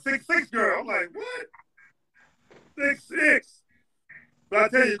he got a 6'6" girl. I'm like, what? 6'6". But I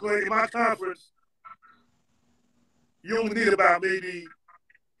tell you, Glenn, in my conference, you only need about maybe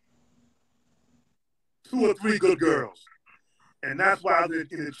 2 or 3 good girls. And that's why I was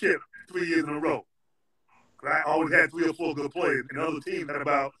in the chip 3 years in a row. I always had 3 or 4 good players, and the other teams had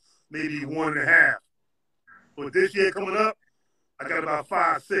about maybe 1.5. But this year coming up, I got about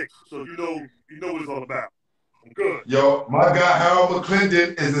 5, 6. So you know what it's all about. I'm good. Yo, my guy Harold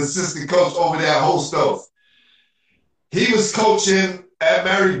McClendon is assistant coach over there at Hostos. He was coaching at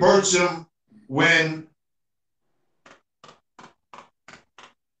Mary Burcham when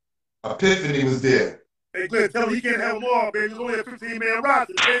Epiphany was there. Hey, Glenn, tell him he can't have them all, baby. There's only a 15-man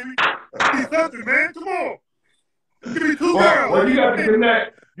roster, baby. Be something, man. Come on. Give me 2 girls. Well, you got to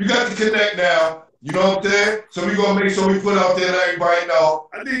connect. You got to connect now. You know what I'm saying? So we're going to make sure we put out there and let everybody know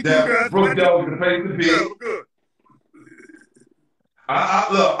that Brookdale is the place to be. Yeah, good. I'm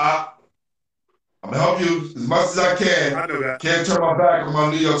going to help you as much as I can. I know that. Can't turn my back on my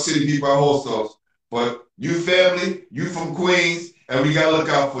New York City people at Hostos. But you family, you from Queens, and we got to look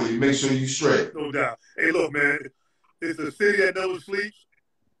out for you. Make sure you straight. No doubt. Hey, look, man. It's a city that never sleeps,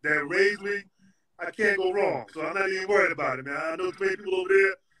 that raised me. I can't go wrong. So I'm not even worried about it, man. I know too many people over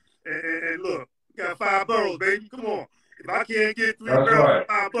there. And look, we got 5 boroughs, baby. Come on. If I can't get 3 girls in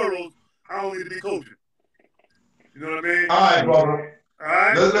 5 boroughs, I don't need to be coaching. You know what I mean? All right, brother. All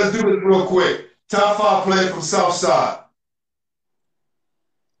right? Let's do this real quick. Top 5 players from Southside.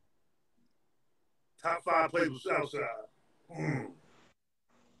 Top 5 players from Southside.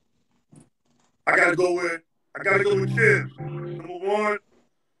 I gotta go with Chiz. Number 1,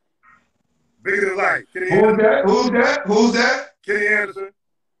 bigger than life. Who's that? Kenny Anderson.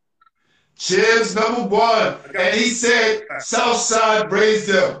 Chiz, number 1. And he said Southside raised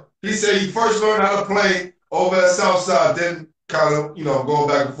him. He said he first learned how to play over at Southside, then kind of, going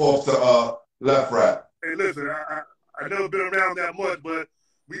back and forth to left, right. Hey, listen, I never been around that much, but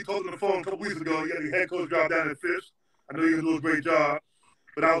we talked on the phone a couple weeks ago. You got the head coach job down at Fish. I know you're going to do a great job.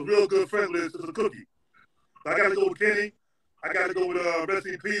 But I was real good friends with him as a cookie. So I got to go with Kenny. I got to go with rest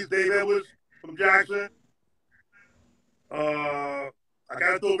in peace, Dave Edwards from Jackson. I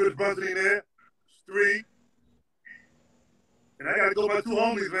got to throw Rich Brunson in there. It's 3. And I got to go with my 2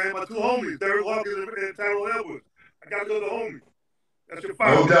 homies, man. My 2 homies, Derek Hawkins and Tyrell Edwards. I got to go to the homies. That's your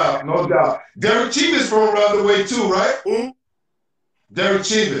 5. No doubt. Derek Chivas from around the way too, right? Who? Derek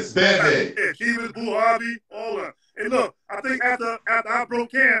Chivas, Band-Aid. Yeah, Chivas, Boo Harvey, all of them. And look, I think after I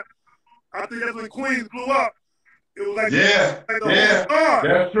broke camp, I think that's when Queens blew up. It was like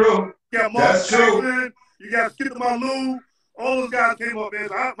that's true. You got Mark Jackson, you got Skip Malou, all those guys came up, man.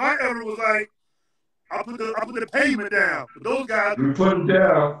 So my era was like, I put the pavement down. But those guys, you put it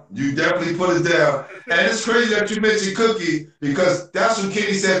down. You definitely put it down. And it's crazy that you mentioned Cookie because that's what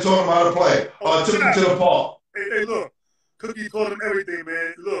Kenny said taught him how to play. Took him to the park. Hey, look, Cookie taught him everything,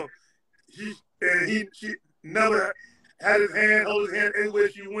 man. Look, she never had his hand, hold his hand anywhere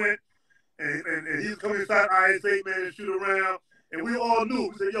she went. And he was coming inside IS8, man, and shoot around. And we all knew.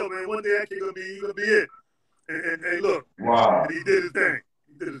 We said, yo, man, one day that kid gonna be it. And hey, look. Wow. And he did his thing.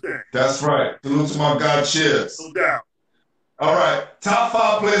 That's right. Salute to my guy, Chiz. No doubt. All right. Top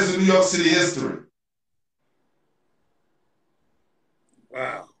 5 players in New York City history.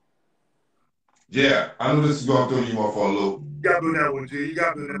 Wow. Yeah, I knew this was going to throw you off for a loop. You got to do that one, G. You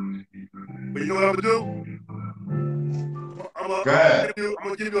got to do that. But you know what I'm going to do? I'm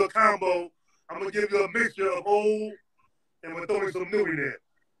going to give you a combo. I'm going to give you a mixture of old, and we're throwing some new in there.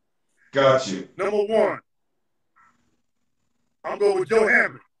 Got you. Number 1. I'm going with Joe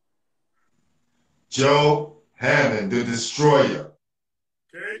Hammond. Joe Hammond, the Destroyer.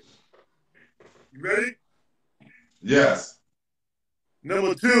 Okay. You ready? Yes.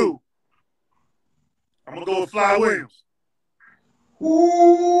 Number 2. I'm going to go with Fly Williams.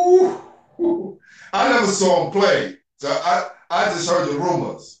 Ooh. I never saw him play, so I just heard the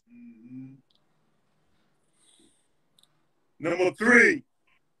rumors. Number 3.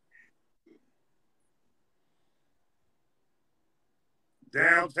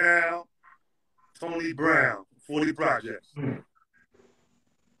 Downtown, Tony Brown, 40 Projects.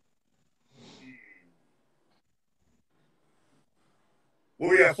 What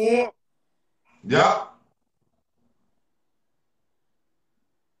we at, 4? Yeah.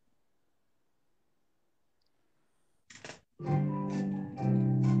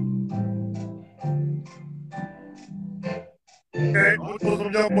 Okay, I'm going to throw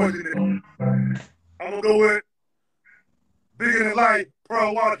some young boys in there. I'm going to go with Bigger Than Life,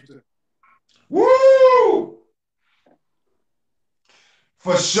 Pearl Washington. Woo!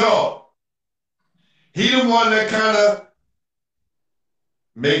 For sure. He the one that kind of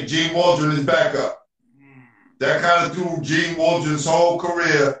made Gene Waldron his backup. That kind of threw Gene Waldron's whole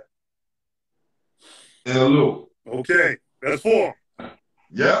career in a loop. Okay, that's 4.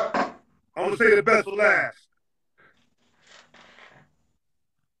 Yep. I'm going to say the best for last.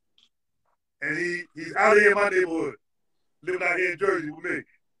 And he's out here in my neighborhood, living out here in Jersey with me.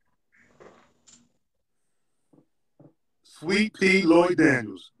 Sweet Pea Lloyd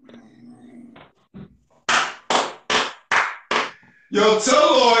Daniels. Yo,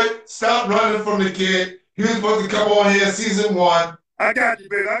 tell Lloyd, stop running from the kid. He was supposed to come on here season 1. I got you,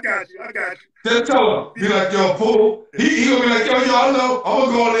 baby. I got you. Just tell him. Be like, yo, Pooh. He gonna be like, yo, I know. I'm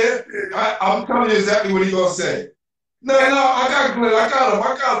gonna go on there. I'm telling you exactly what he gonna say. No, I got Glenn. I got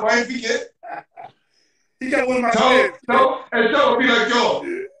him. I ain't forget. He got one of my kids. Tell him, be like,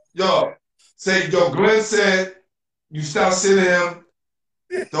 yo. Say, yo, Glenn said you stop sending him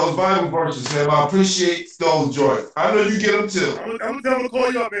those Bible verses, man. I appreciate those joints. I know you get them too. I'm gonna tell him to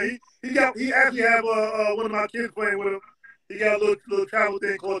call you up, man. He actually have one of my kids playing with him. He got a little travel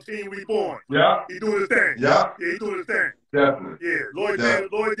thing called Team Reborn. Yeah. He doing his thing. Yeah. Yeah, he doing his thing. Definitely. Yeah.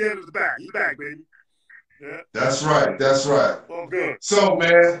 Lloyd Daniels is back. He's back, baby. Yeah. That's right. All good. So,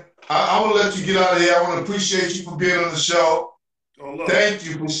 man, I'm gonna let you get out of here. I want to appreciate you for being on the show. Thank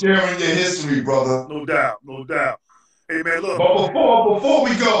you for sharing your history, brother. No doubt. Hey, man, look. But before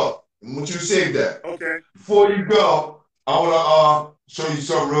we go, I want you to save that. Okay. Before you go, I want to show you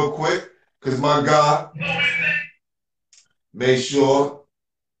something real quick, because my guy made sure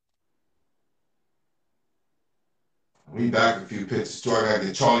we back a few pictures too. I gotta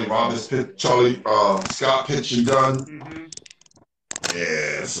get Charlie Scott picture done. Mm-hmm.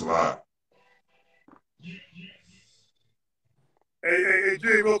 Yeah, it's a lot. Hey, G,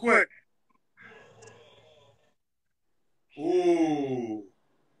 real quick. Ooh.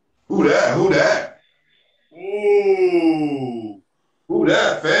 Who that? Ooh. Who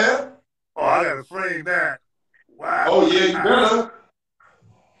that, fam? Oh, I gotta frame that. Wow. Oh yeah, you better.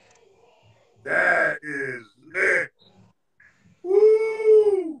 That is lit.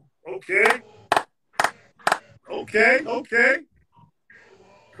 Woo. Okay.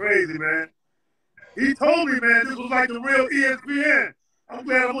 Crazy, man. He told me, man, this was like the real ESPN. I'm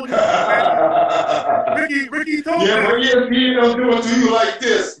glad I'm on this. Ricky told me. Yeah, but ESPN don't do it to you like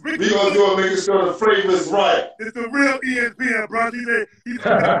this. We gonna do it making sure the frame is right. It's the real ESPN, bro. He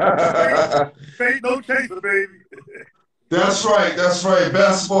said, ain't no chaser, baby. That's right.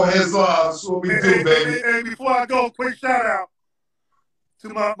 Basketball heads live. That's what we do, baby. And before I go, quick shout out to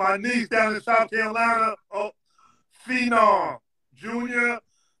my niece down in South Carolina, Phenom, Junior,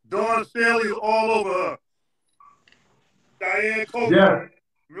 Dawn Staley is all over her. Diane Coker. Yeah.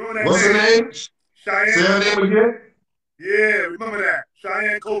 Remember that What's name? her name? Cheyenne. Say her name again. Yeah, remember that.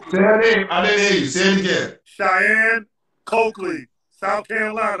 Cheyenne Coker. Say her name. I didn't hear you. Say it again. Cheyenne Coakley, South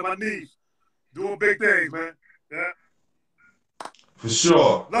Carolina, my niece. Doing big things, man. Yeah. For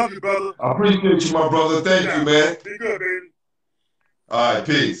sure. Love you, brother. I appreciate you, my brother. Thank you, man. Be good, baby. All right,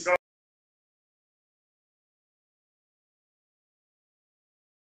 peace.